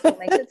scary. It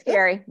makes it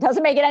scary.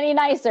 Doesn't make it any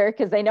nicer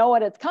because they know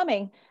what it's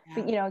coming.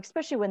 But,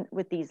 especially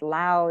with these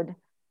loud,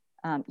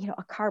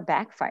 a car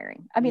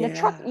backfiring. I mean, a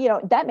truck,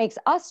 that makes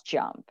us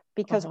jump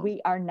because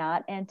we are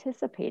not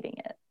anticipating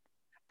it.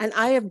 And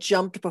I have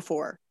jumped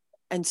before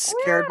and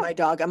scared my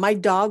dog. And my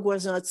dog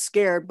was not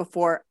scared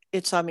before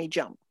it saw me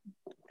jump.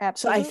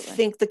 Absolutely. So I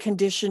think the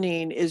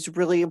conditioning is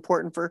really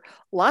important for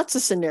lots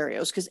of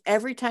scenarios because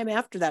every time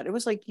after that, it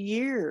was like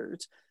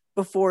years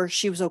before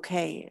she was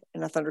okay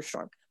in a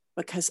thunderstorm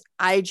because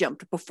I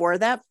jumped before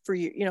that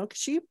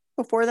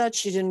before that,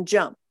 she didn't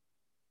jump.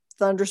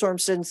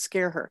 Thunderstorms didn't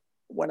scare her.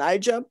 When I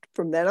jumped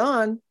from then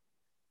on.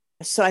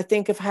 So I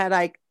think had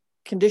I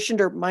conditioned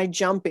her, my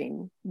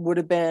jumping would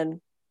have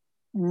been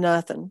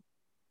nothing.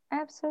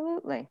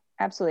 Absolutely.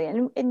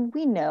 And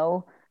we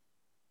know,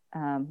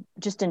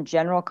 just in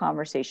general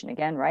conversation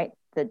again, right?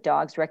 The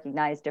dogs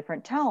recognize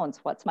different tones.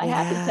 What's my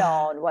happy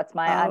tone? What's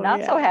my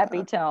not so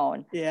happy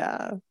tone?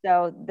 Yeah.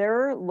 So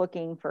they're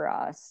looking for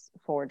us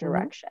for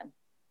direction.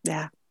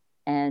 Yeah.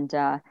 And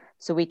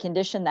so we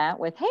condition that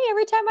with, hey,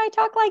 every time I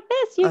talk like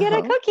this, you get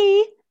a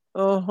cookie.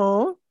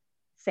 Uh-huh.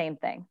 Same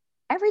thing.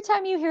 Every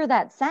time you hear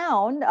that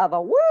sound of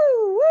a woo,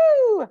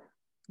 woo,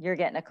 you're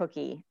getting a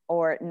cookie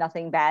or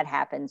nothing bad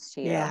happens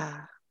to you.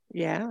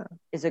 Yeah.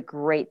 Is a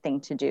great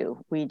thing to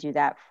do. We do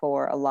that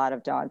for a lot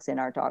of dogs in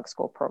our dog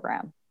school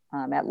program.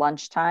 At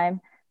lunchtime,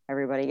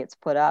 everybody gets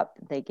put up.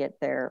 They get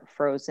their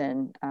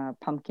frozen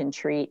pumpkin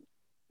treat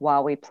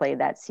while we play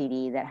that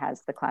CD that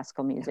has the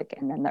classical music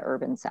and then the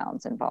urban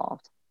sounds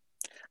involved.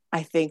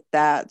 I think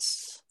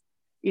that's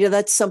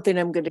something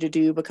I'm going to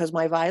do because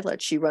my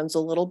Violet, she runs a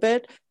little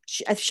bit.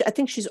 I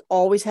think she's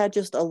always had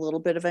just a little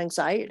bit of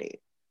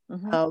anxiety.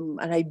 Mm-hmm.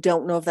 And I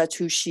don't know if that's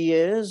who she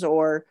is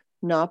or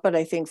not, but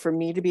I think for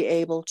me to be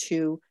able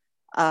to,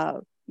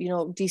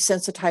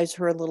 desensitize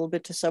her a little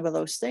bit to some of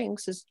those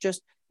things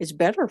is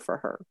better for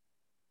her.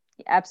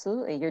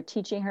 Absolutely. You're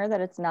teaching her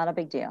that it's not a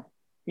big deal.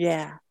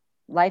 Yeah.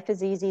 Life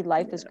is easy.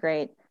 Life is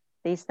great.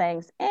 These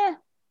things,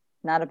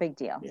 not a big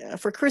deal. Yeah.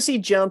 For Chrissy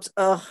jumps,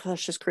 oh,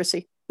 that's just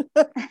Chrissy.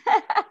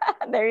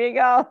 There you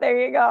go. There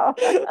you go.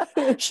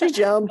 She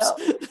jumps.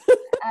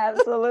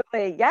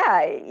 Absolutely.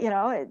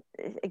 Yeah.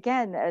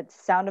 Again, it's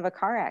sound of a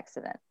car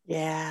accident.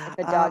 Yeah.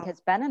 If a dog has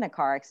been in a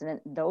car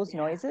accident, those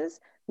noises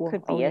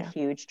could be a yeah.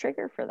 huge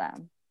trigger for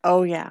them.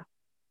 Oh, yeah.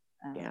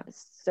 Yeah.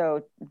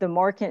 So the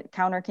more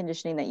counter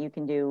conditioning that you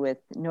can do with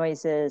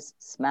noises,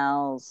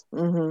 smells,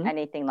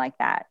 anything like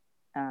that,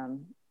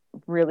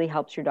 really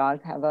helps your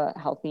dog have a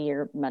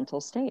healthier mental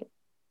state.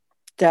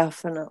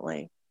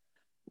 Definitely.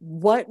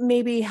 What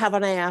maybe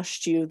haven't I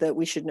asked you that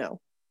we should know?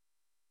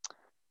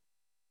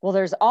 Well,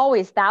 there's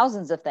always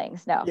thousands of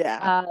things. No.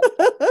 Yeah.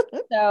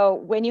 So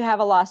when you have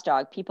a lost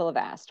dog, people have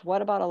asked,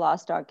 what about a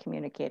lost dog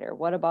communicator?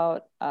 What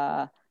about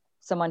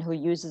someone who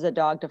uses a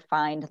dog to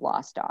find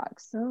lost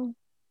dogs? Oh.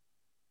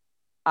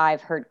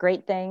 I've heard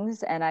great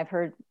things and I've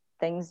heard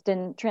things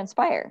didn't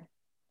transpire.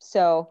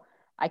 So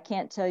I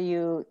can't tell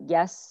you,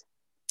 yes,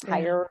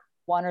 hire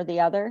one or the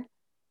other,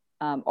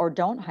 or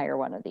don't hire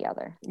one or the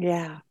other.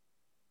 Yeah.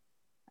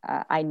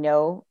 I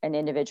know an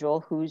individual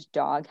whose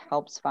dog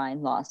helps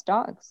find lost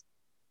dogs.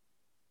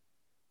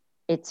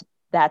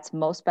 That's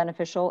most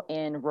beneficial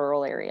in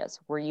rural areas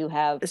where you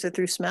have. Is it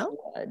through smell?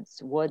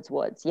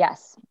 Woods.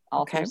 Yes.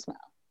 All through smell.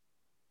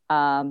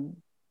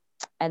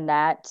 And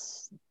that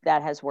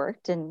has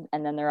worked. And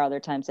then there are other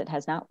times it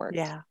has not worked.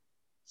 Yeah.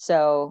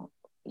 So,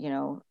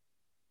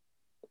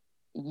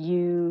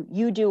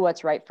 you do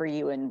what's right for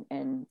you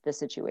in the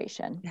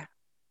situation. Yeah.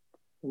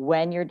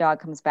 When your dog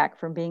comes back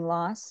from being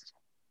lost,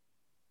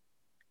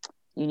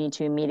 you need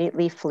to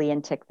immediately flea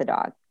and tick the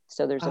dog.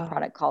 So there's a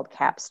product called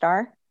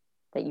Capstar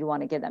that you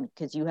want to give them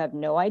because you have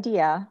no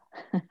idea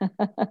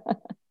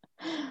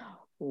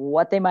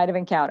what they might have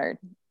encountered.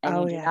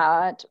 And you do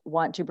not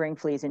want to bring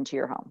fleas into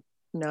your home.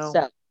 No.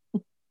 So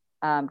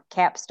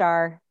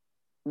Capstar,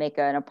 make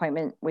an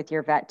appointment with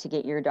your vet to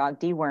get your dog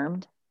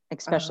dewormed,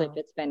 especially if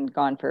it's been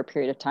gone for a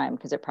period of time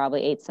because it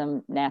probably ate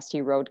some nasty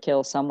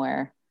roadkill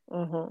somewhere.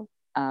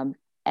 And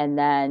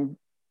then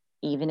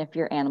even if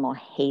your animal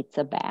hates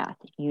a bath,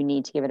 you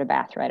need to give it a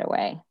bath right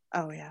away.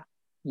 Oh, yeah.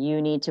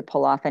 You need to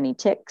pull off any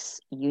ticks.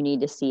 You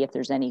need to see if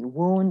there's any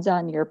wounds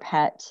on your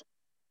pet.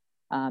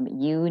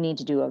 You need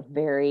to do a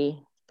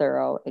very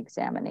thorough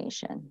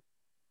examination.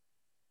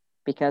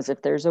 Because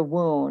if there's a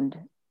wound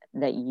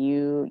that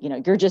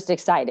you're just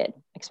excited,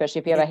 especially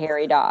if you have a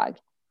hairy dog.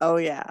 Oh,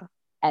 yeah.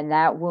 And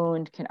that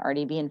wound can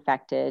already be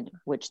infected,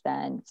 which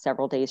then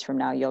several days from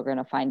now, you're going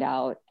to find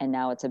out. And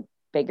now it's a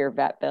bigger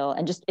vet bill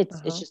and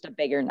it's just a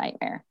bigger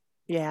nightmare.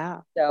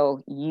 Yeah.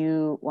 So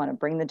you want to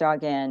bring the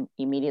dog in,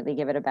 immediately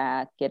give it a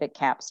bath, get it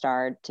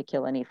Capstarred to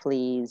kill any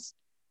fleas.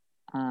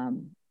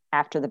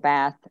 After the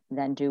bath,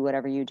 then do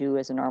whatever you do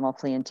as a normal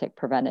flea and tick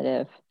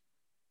preventative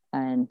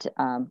and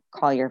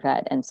call your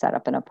vet and set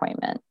up an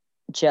appointment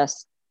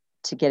just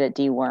to get it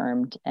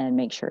dewormed and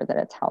make sure that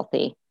it's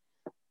healthy.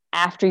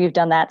 After you've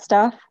done that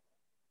stuff,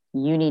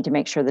 you need to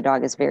make sure the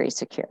dog is very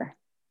secure.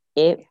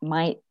 It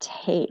might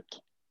take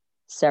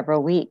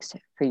several weeks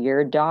for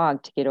your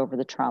dog to get over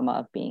the trauma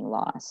of being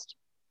lost.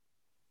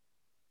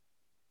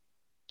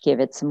 Give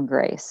it some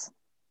grace.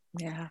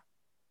 Yeah.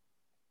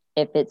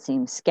 If it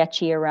seems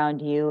sketchy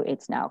around you,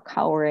 it's now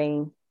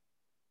cowering.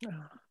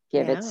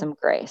 Give it some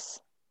grace.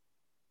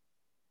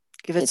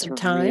 Give it some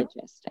time.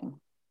 Readjusting.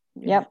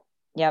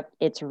 Yep.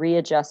 It's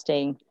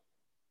readjusting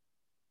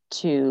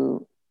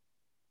to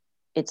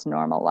its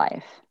normal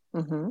life.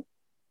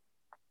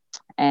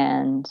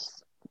 And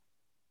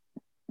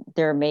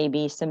there may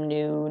be some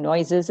new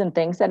noises and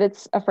things that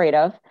it's afraid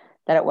of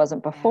that it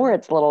wasn't before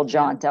its little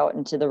jaunt out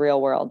into the real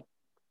world.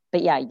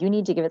 But yeah, you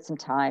need to give it some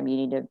time. You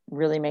need to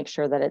really make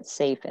sure that it's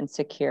safe and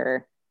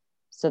secure.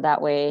 So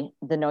that way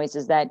the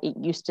noises that it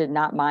used to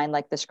not mind,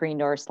 like the screen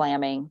door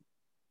slamming,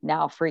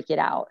 now freak it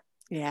out.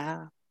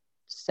 Yeah.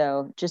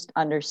 So just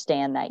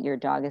understand that your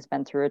dog has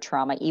been through a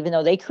trauma, even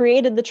though they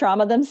created the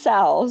trauma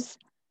themselves.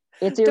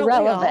 It's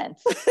irrelevant,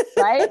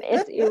 right?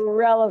 It's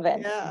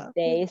irrelevant. Yeah.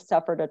 They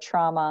suffered a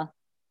trauma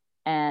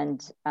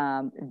and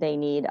they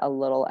need a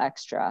little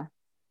extra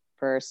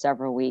for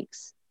several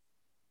weeks.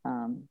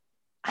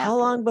 How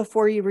long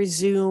before you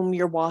resume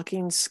your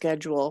walking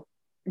schedule?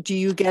 Do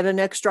you get an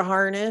extra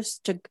harness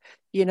to,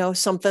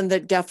 something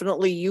that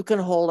definitely you can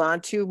hold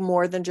on to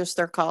more than just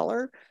their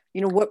collar?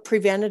 What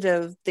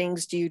preventative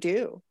things do you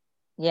do?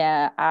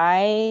 Yeah,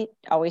 I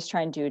always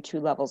try and do 2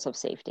 levels of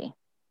safety.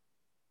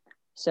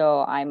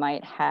 So I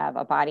might have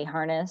a body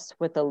harness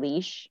with a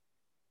leash.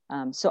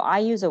 So I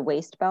use a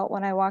waist belt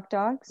when I walk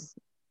dogs.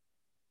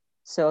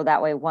 So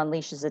that way one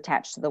leash is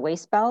attached to the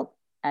waist belt,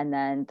 and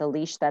then the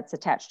leash that's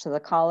attached to the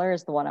collar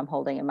is the one I'm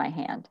holding in my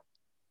hand.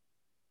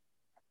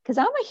 Because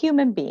I'm a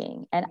human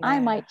being and I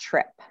might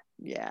trip.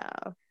 Yeah.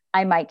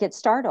 I might get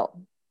startled.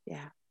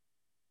 Yeah.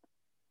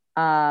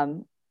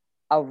 Um,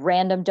 a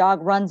random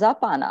dog runs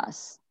up on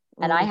us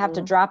and I have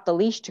to drop the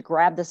leash to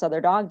grab this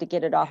other dog to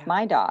get it off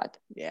my dog.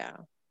 Yeah.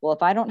 Well,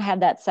 if I don't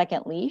have that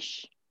second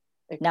leash,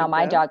 now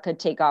my dog could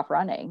take off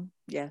running.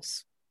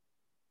 Yes.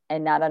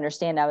 And not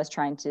understand I was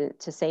trying to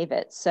save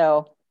it.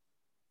 So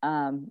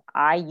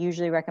I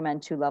usually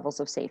recommend 2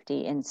 levels of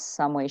safety in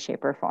some way,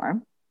 shape, or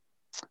form.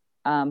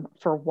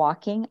 For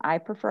walking, I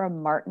prefer a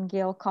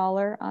martingale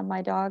collar on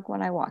my dog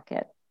when I walk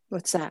it.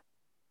 What's that?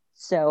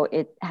 So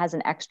it has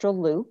an extra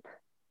loop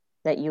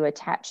that you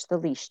attach the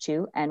leash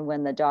to, and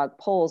when the dog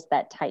pulls,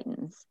 that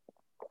tightens.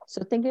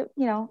 So think of,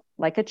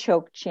 like a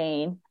choke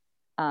chain,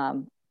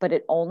 but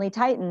it only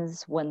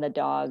tightens when the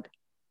dog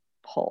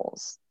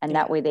pulls, and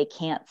that way they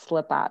can't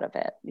slip out of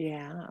it.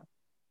 Yeah.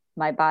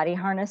 My body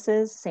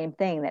harnesses, same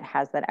thing, that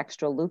has that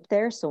extra loop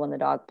there. So when the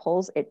dog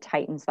pulls, it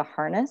tightens the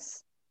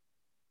harness,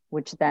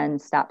 which then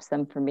stops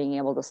them from being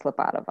able to slip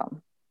out of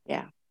them.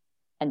 Yeah.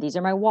 And these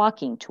are my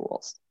walking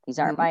tools. These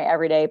aren't my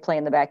everyday play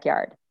in the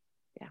backyard.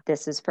 Yeah.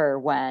 This is for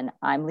when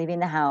I'm leaving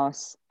the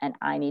house and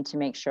I need to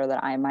make sure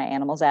that I'm my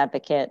animal's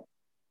advocate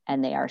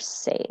and they are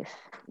safe.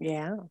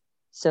 Yeah.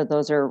 So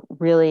those are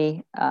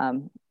really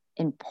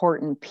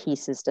important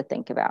pieces to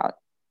think about.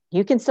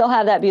 You can still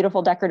have that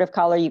beautiful decorative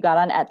collar you got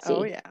on Etsy.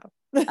 Oh, yeah.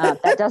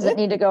 That doesn't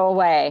need to go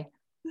away.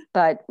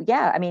 But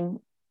yeah, I mean,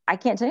 I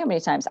can't tell you how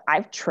many times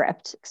I've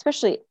tripped,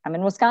 especially I'm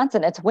in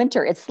Wisconsin. It's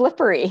winter. It's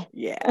slippery.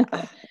 Yeah.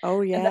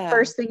 Oh, yeah. And the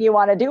first thing you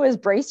want to do is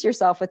brace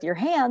yourself with your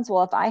hands.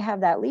 Well, if I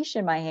have that leash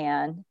in my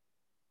hand,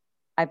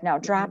 I've now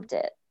dropped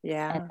it.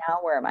 Yeah. And now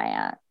where am I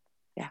at?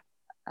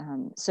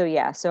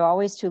 Yeah. So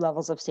always 2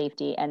 levels of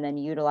safety, and then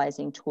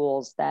utilizing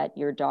tools that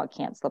your dog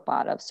can't slip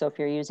out of. So if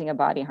you're using a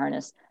body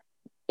harness,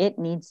 it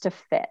needs to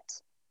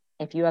fit.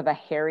 If you have a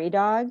hairy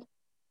dog,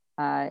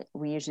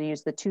 we usually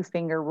use the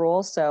 2-finger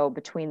rule. So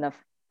between the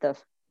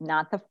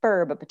not the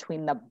fur, but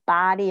between the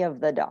body of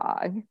the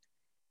dog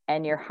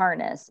and your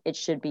harness, it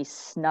should be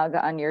snug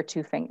on your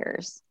 2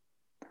 fingers.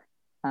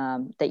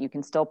 That you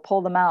can still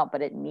pull them out,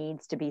 but it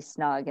needs to be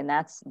snug. And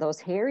those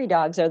hairy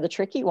dogs are the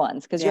tricky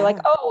ones, because you're like,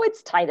 oh,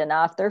 it's tight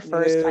enough. Their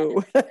fur's tight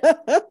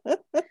enough.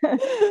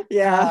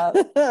 Yeah.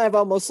 I've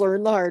almost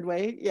learned the hard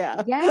way.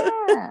 Yeah.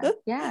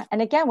 Yeah.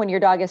 And again, when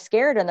your dog is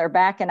scared and they're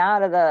backing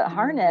out of the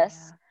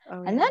harness,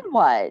 and then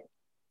what?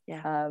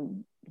 Yeah.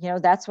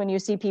 That's when you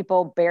see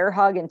people bear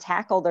hug and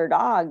tackle their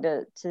dog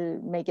to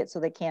make it so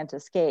they can't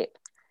escape.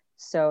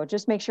 So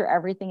just make sure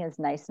everything is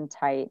nice and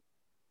tight,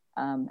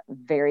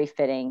 very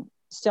fitting.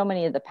 So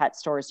many of the pet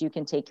stores, you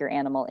can take your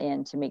animal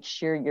in to make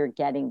sure you're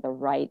getting the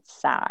right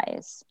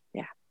size.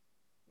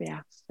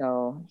 Yeah.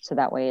 So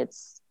that way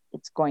it's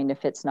going to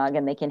fit snug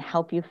and they can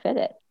help you fit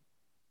it.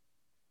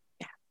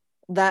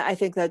 Yeah. I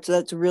think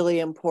that's really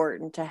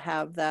important, to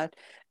have that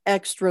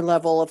extra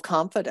level of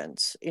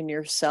confidence in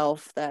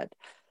yourself, that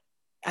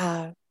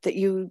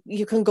you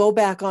can go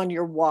back on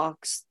your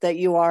walks, that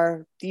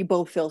you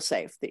both feel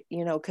safe,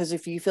 because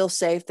if you feel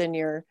safe, then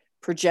you're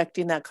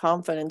projecting that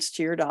confidence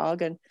to your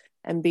dog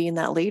and being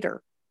that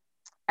leader.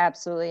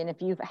 Absolutely. And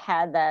if you've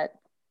had that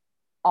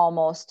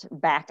almost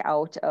back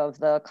out of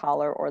the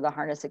collar or the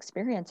harness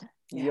experience,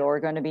 you're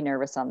going to be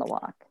nervous on the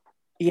walk.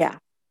 Yeah.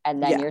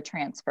 And then you're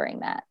transferring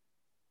that.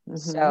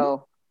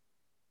 So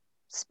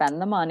spend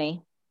the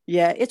money.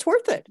 Yeah, it's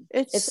worth it.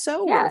 It's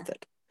so worth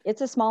it. It's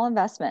a small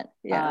investment.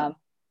 Yeah.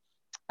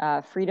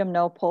 Freedom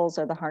no pulls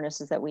are the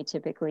harnesses that we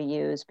typically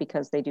use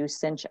because they do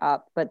cinch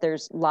up, but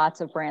there's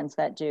lots of brands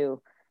that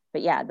do.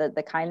 But yeah,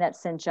 the kind that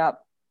cinch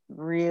up,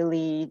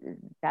 really,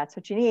 that's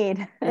what you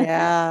need.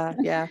 Yeah.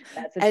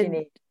 That's what you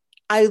need.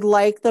 I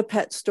like the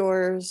pet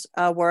stores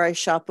where I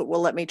shop that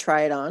will let me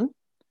try it on.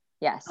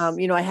 Yes.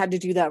 I had to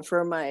do that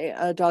for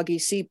my doggy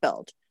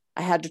seatbelt.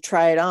 I had to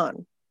try it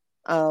on.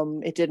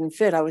 It didn't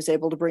fit. I was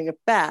able to bring it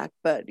back,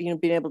 but being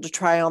able to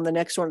try on the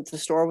next one at the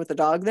store with the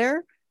dog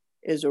there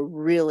is a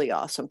really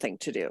awesome thing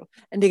to do,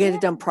 and to get it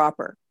done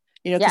proper.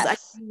 Because I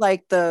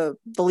like the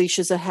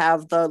leashes that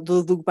have the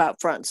loop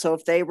out front. So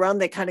if they run,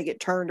 they kind of get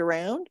turned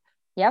around.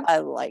 Yep. I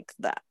like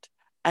that.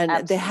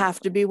 And they have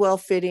to be well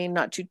fitting,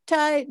 not too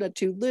tight, not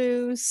too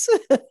loose.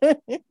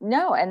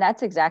 No, and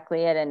that's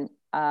exactly it.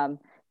 And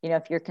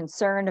if you're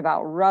concerned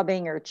about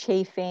rubbing or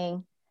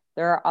chafing,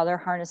 there are other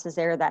harnesses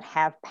there that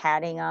have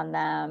padding on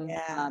them.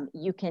 Yeah.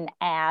 You can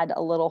add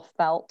a little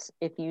felt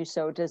if you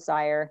so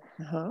desire,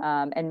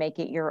 and make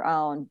it your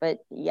own. But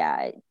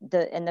yeah,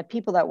 the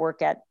people that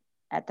work at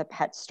the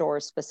pet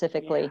stores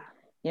specifically,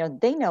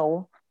 they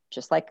know,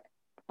 just like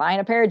buying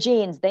a pair of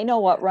jeans, they know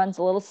what runs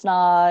a little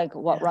snug,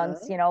 what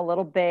runs, a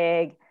little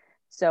big.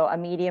 So a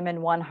medium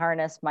in one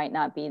harness might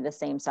not be the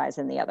same size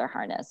in the other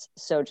harness.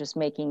 So just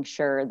making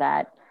sure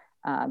that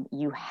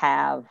you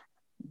have,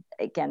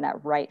 again,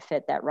 that right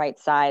fit, that right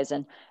size.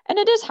 And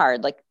it is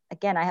hard. Like,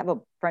 again, I have a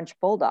French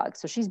bulldog,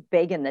 so she's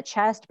big in the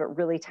chest, but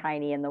really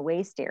tiny in the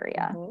waist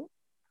area.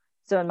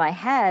 So in my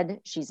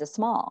head, she's a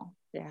small.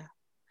 Yeah.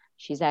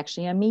 She's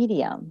actually a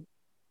medium.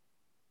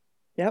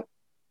 Yep.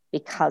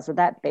 Because of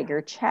that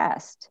bigger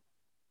chest.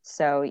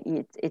 So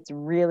it's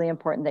really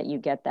important that you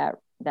get that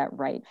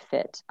right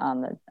fit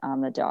on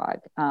the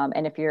dog.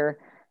 And if your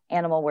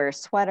animal wears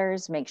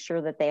sweaters, make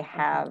sure that they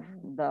have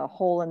the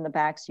hole in the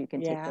back so you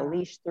can take the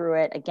leash through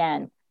it.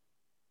 Again,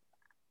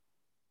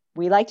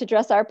 we like to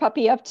dress our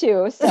puppy up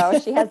too, so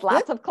she has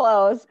lots of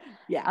clothes.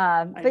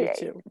 I do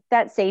too.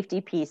 That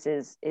safety piece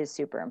is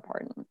super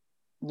important.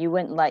 You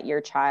wouldn't let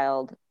your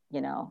child,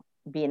 you know,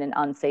 be in an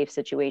unsafe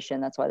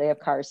situation. That's why they have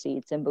car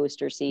seats and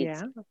booster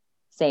seats.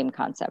 Same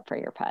concept for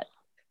your pet.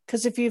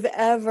 Because if you've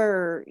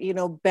ever, you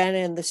know, been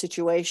in the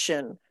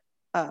situation,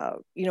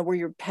 you know, where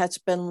your pet's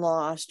been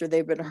lost or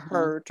they've been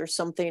hurt or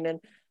something,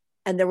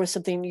 and there was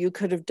something you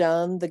could have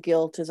done, the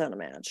guilt is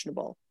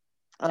unimaginable.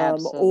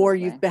 Or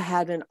you've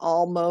had an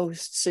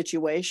almost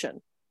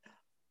situation.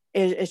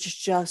 It's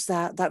just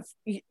that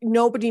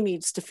nobody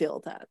needs to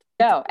feel that.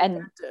 No,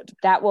 and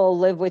that will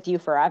live with you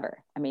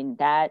forever. I mean,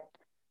 that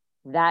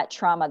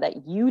trauma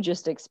that you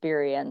just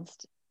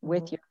experienced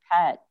with your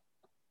pet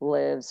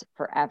lives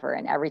forever.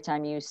 And every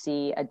time you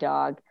see a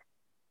dog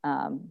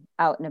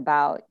out and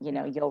about, you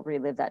know, you'll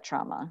relive that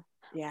trauma.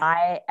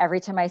 Every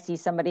time I see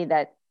somebody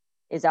that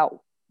is out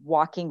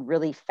walking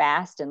really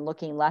fast and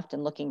looking left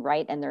and looking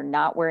right, and they're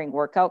not wearing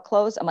workout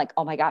clothes, I'm like,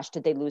 oh my gosh,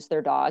 did they lose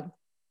their dog?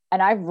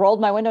 And I've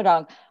rolled my window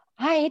down.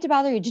 Hi, I hate to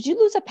bother you. Did you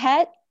lose a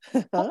pet?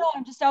 Oh no,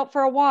 I'm just out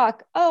for a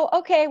walk. Oh,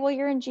 okay. Well,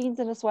 you're in jeans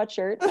and a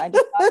sweatshirt. I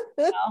just thought,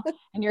 you know,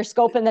 and you're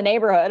scoping the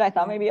neighborhood. I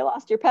thought maybe you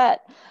lost your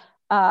pet.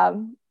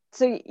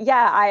 So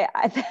yeah,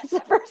 I that's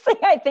the first thing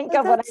I think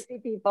of when I see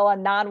people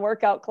in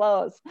non-workout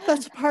clothes.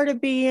 That's part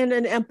of being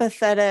an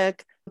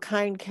empathetic,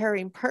 kind,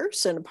 caring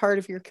person, part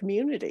of your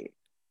community.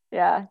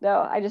 Yeah,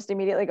 no, I just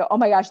immediately go, oh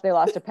my gosh, they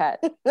lost a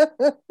pet.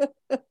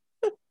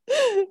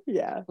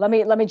 Yeah. Let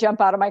me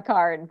jump out of my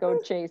car and go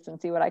chase and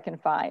see what I can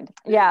find.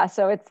 Yeah.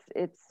 So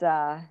it's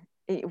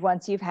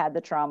once you've had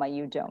the trauma,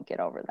 you don't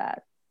get over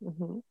that.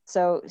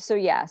 So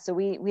yeah. So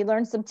we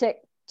learned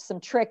some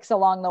tricks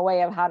along the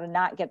way of how to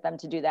not get them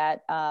to do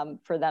that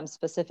for them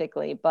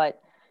specifically. But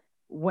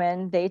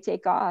when they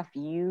take off,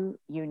 you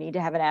need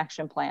to have an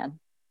action plan.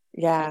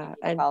 Yeah.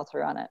 And follow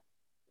through on it.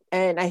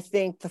 And I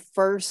think the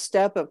first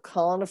step of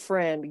calling a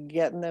friend,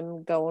 getting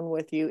them going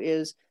with you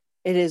is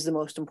the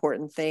most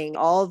important thing.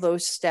 All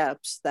those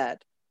steps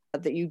that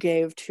you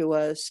gave to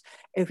us,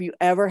 if you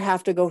ever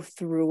have to go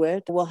through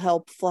it, will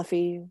help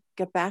Fluffy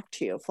get back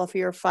to you,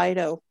 Fluffy or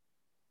Fido.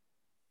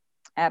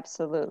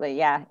 Absolutely.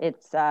 Yeah.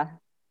 It's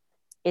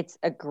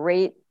a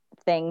great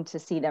thing to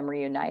see them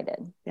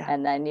reunited. Yeah.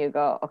 And then you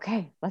go,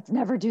 okay, let's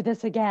never do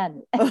this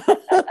again.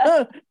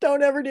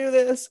 Don't ever do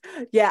this.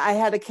 Yeah. I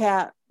had a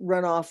cat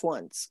run off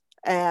once,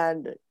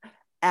 and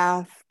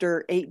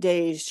after 8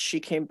 days, she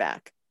came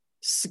back.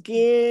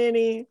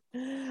 Skinny,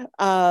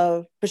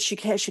 but she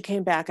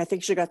came back. I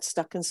think she got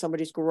stuck in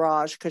somebody's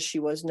garage because she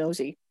was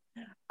nosy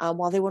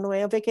while they went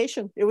away on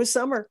vacation. It was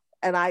summer,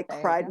 and I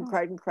cried and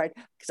cried and cried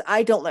because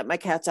I don't let my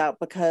cats out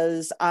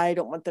because I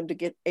don't want them to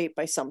get ate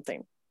by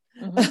something.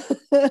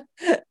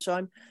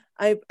 So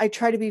I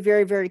try to be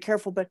very, very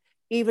careful, but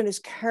even as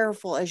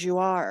careful as you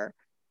are,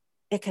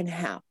 it can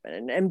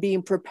happen, and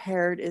being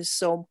prepared is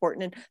so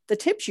important. And the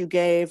tips you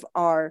gave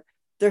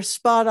they're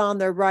spot on,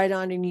 they're right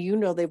on, and you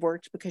know they've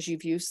worked because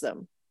you've used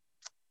them.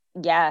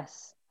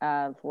 Yes.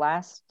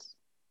 Last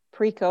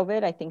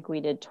pre-COVID, I think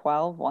we did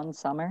 12 one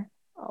summer.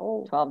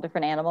 12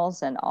 different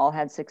animals, and all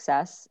had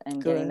success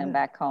in getting them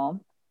back home.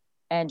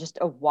 And just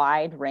a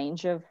wide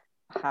range of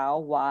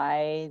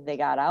why they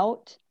got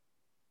out.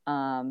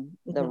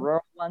 The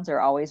rural ones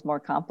are always more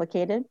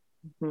complicated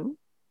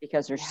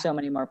because there's so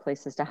many more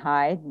places to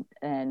hide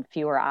and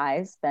fewer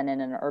eyes than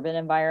in an urban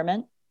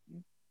environment.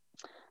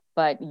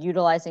 But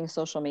utilizing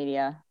social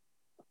media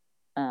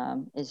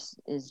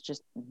is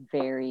just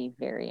very,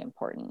 very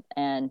important.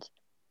 And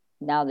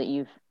now that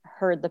you've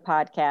heard the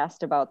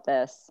podcast about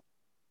this,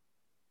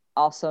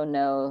 also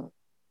know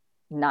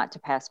not to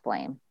pass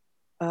blame.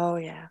 Oh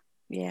yeah.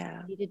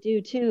 Yeah. You need to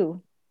do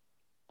too.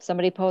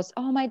 Somebody posts,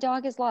 oh, my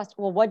dog is lost.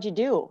 Well, what'd you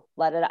do?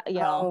 Let it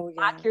out,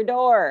 lock your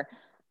door.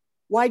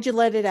 Why'd you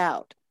let it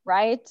out?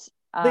 Right?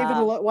 Leave it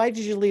alone. Why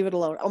did you leave it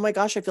alone? Oh my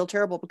gosh, I feel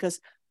terrible because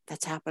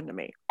that's happened to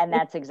me. And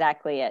that's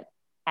exactly it.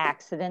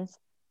 Accidents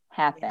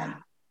happen.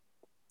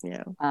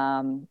 Yeah.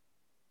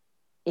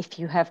 If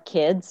you have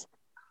kids,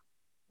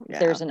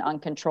 there's an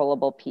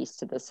uncontrollable piece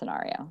to the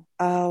scenario.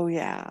 Oh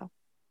yeah.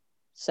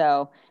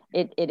 So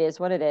it is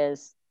what it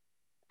is.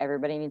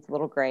 Everybody needs a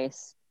little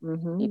grace.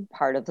 Be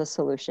part of the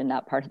solution,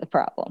 not part of the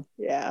problem.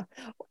 Yeah.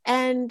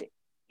 And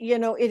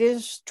it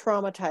is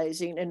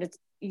traumatizing, and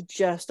you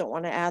just don't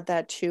want to add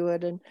that to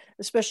it, and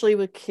especially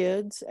with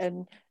kids.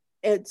 And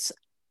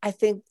I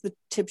think the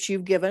tips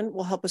you've given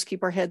will help us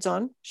keep our heads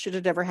on should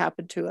it ever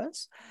happen to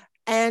us.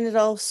 And it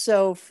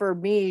also, for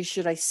me,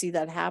 should I see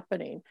that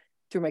happening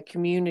through my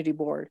community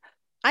board,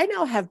 I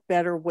now have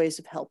better ways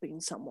of helping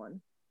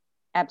someone.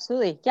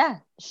 Absolutely. Yeah.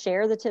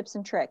 Share the tips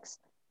and tricks.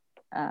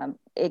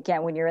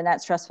 Again, when you're in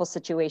that stressful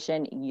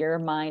situation, your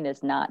mind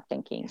is not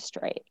thinking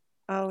straight.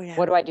 Oh yeah.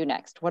 What do I do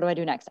next? What do I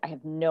do next? I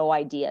have no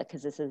idea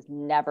because this has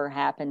never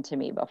happened to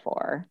me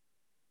before.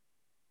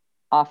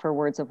 Offer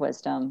words of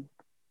wisdom.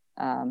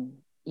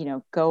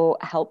 Go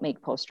help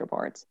make poster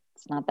boards.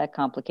 It's not that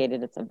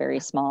complicated. It's a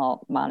very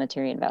small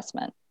monetary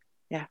investment.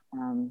 Yeah.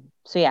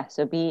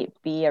 So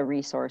be a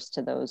resource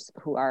to those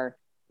who are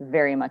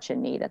very much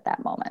in need at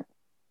that moment.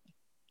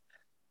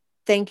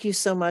 Thank you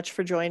so much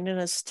for joining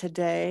us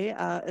today.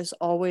 As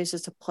always,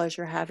 it's a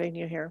pleasure having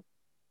you here.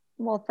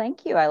 Well,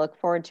 thank you. I look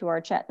forward to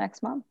our chat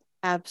next month.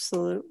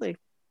 Absolutely.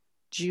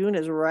 June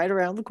is right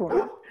around the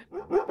corner.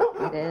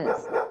 It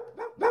is.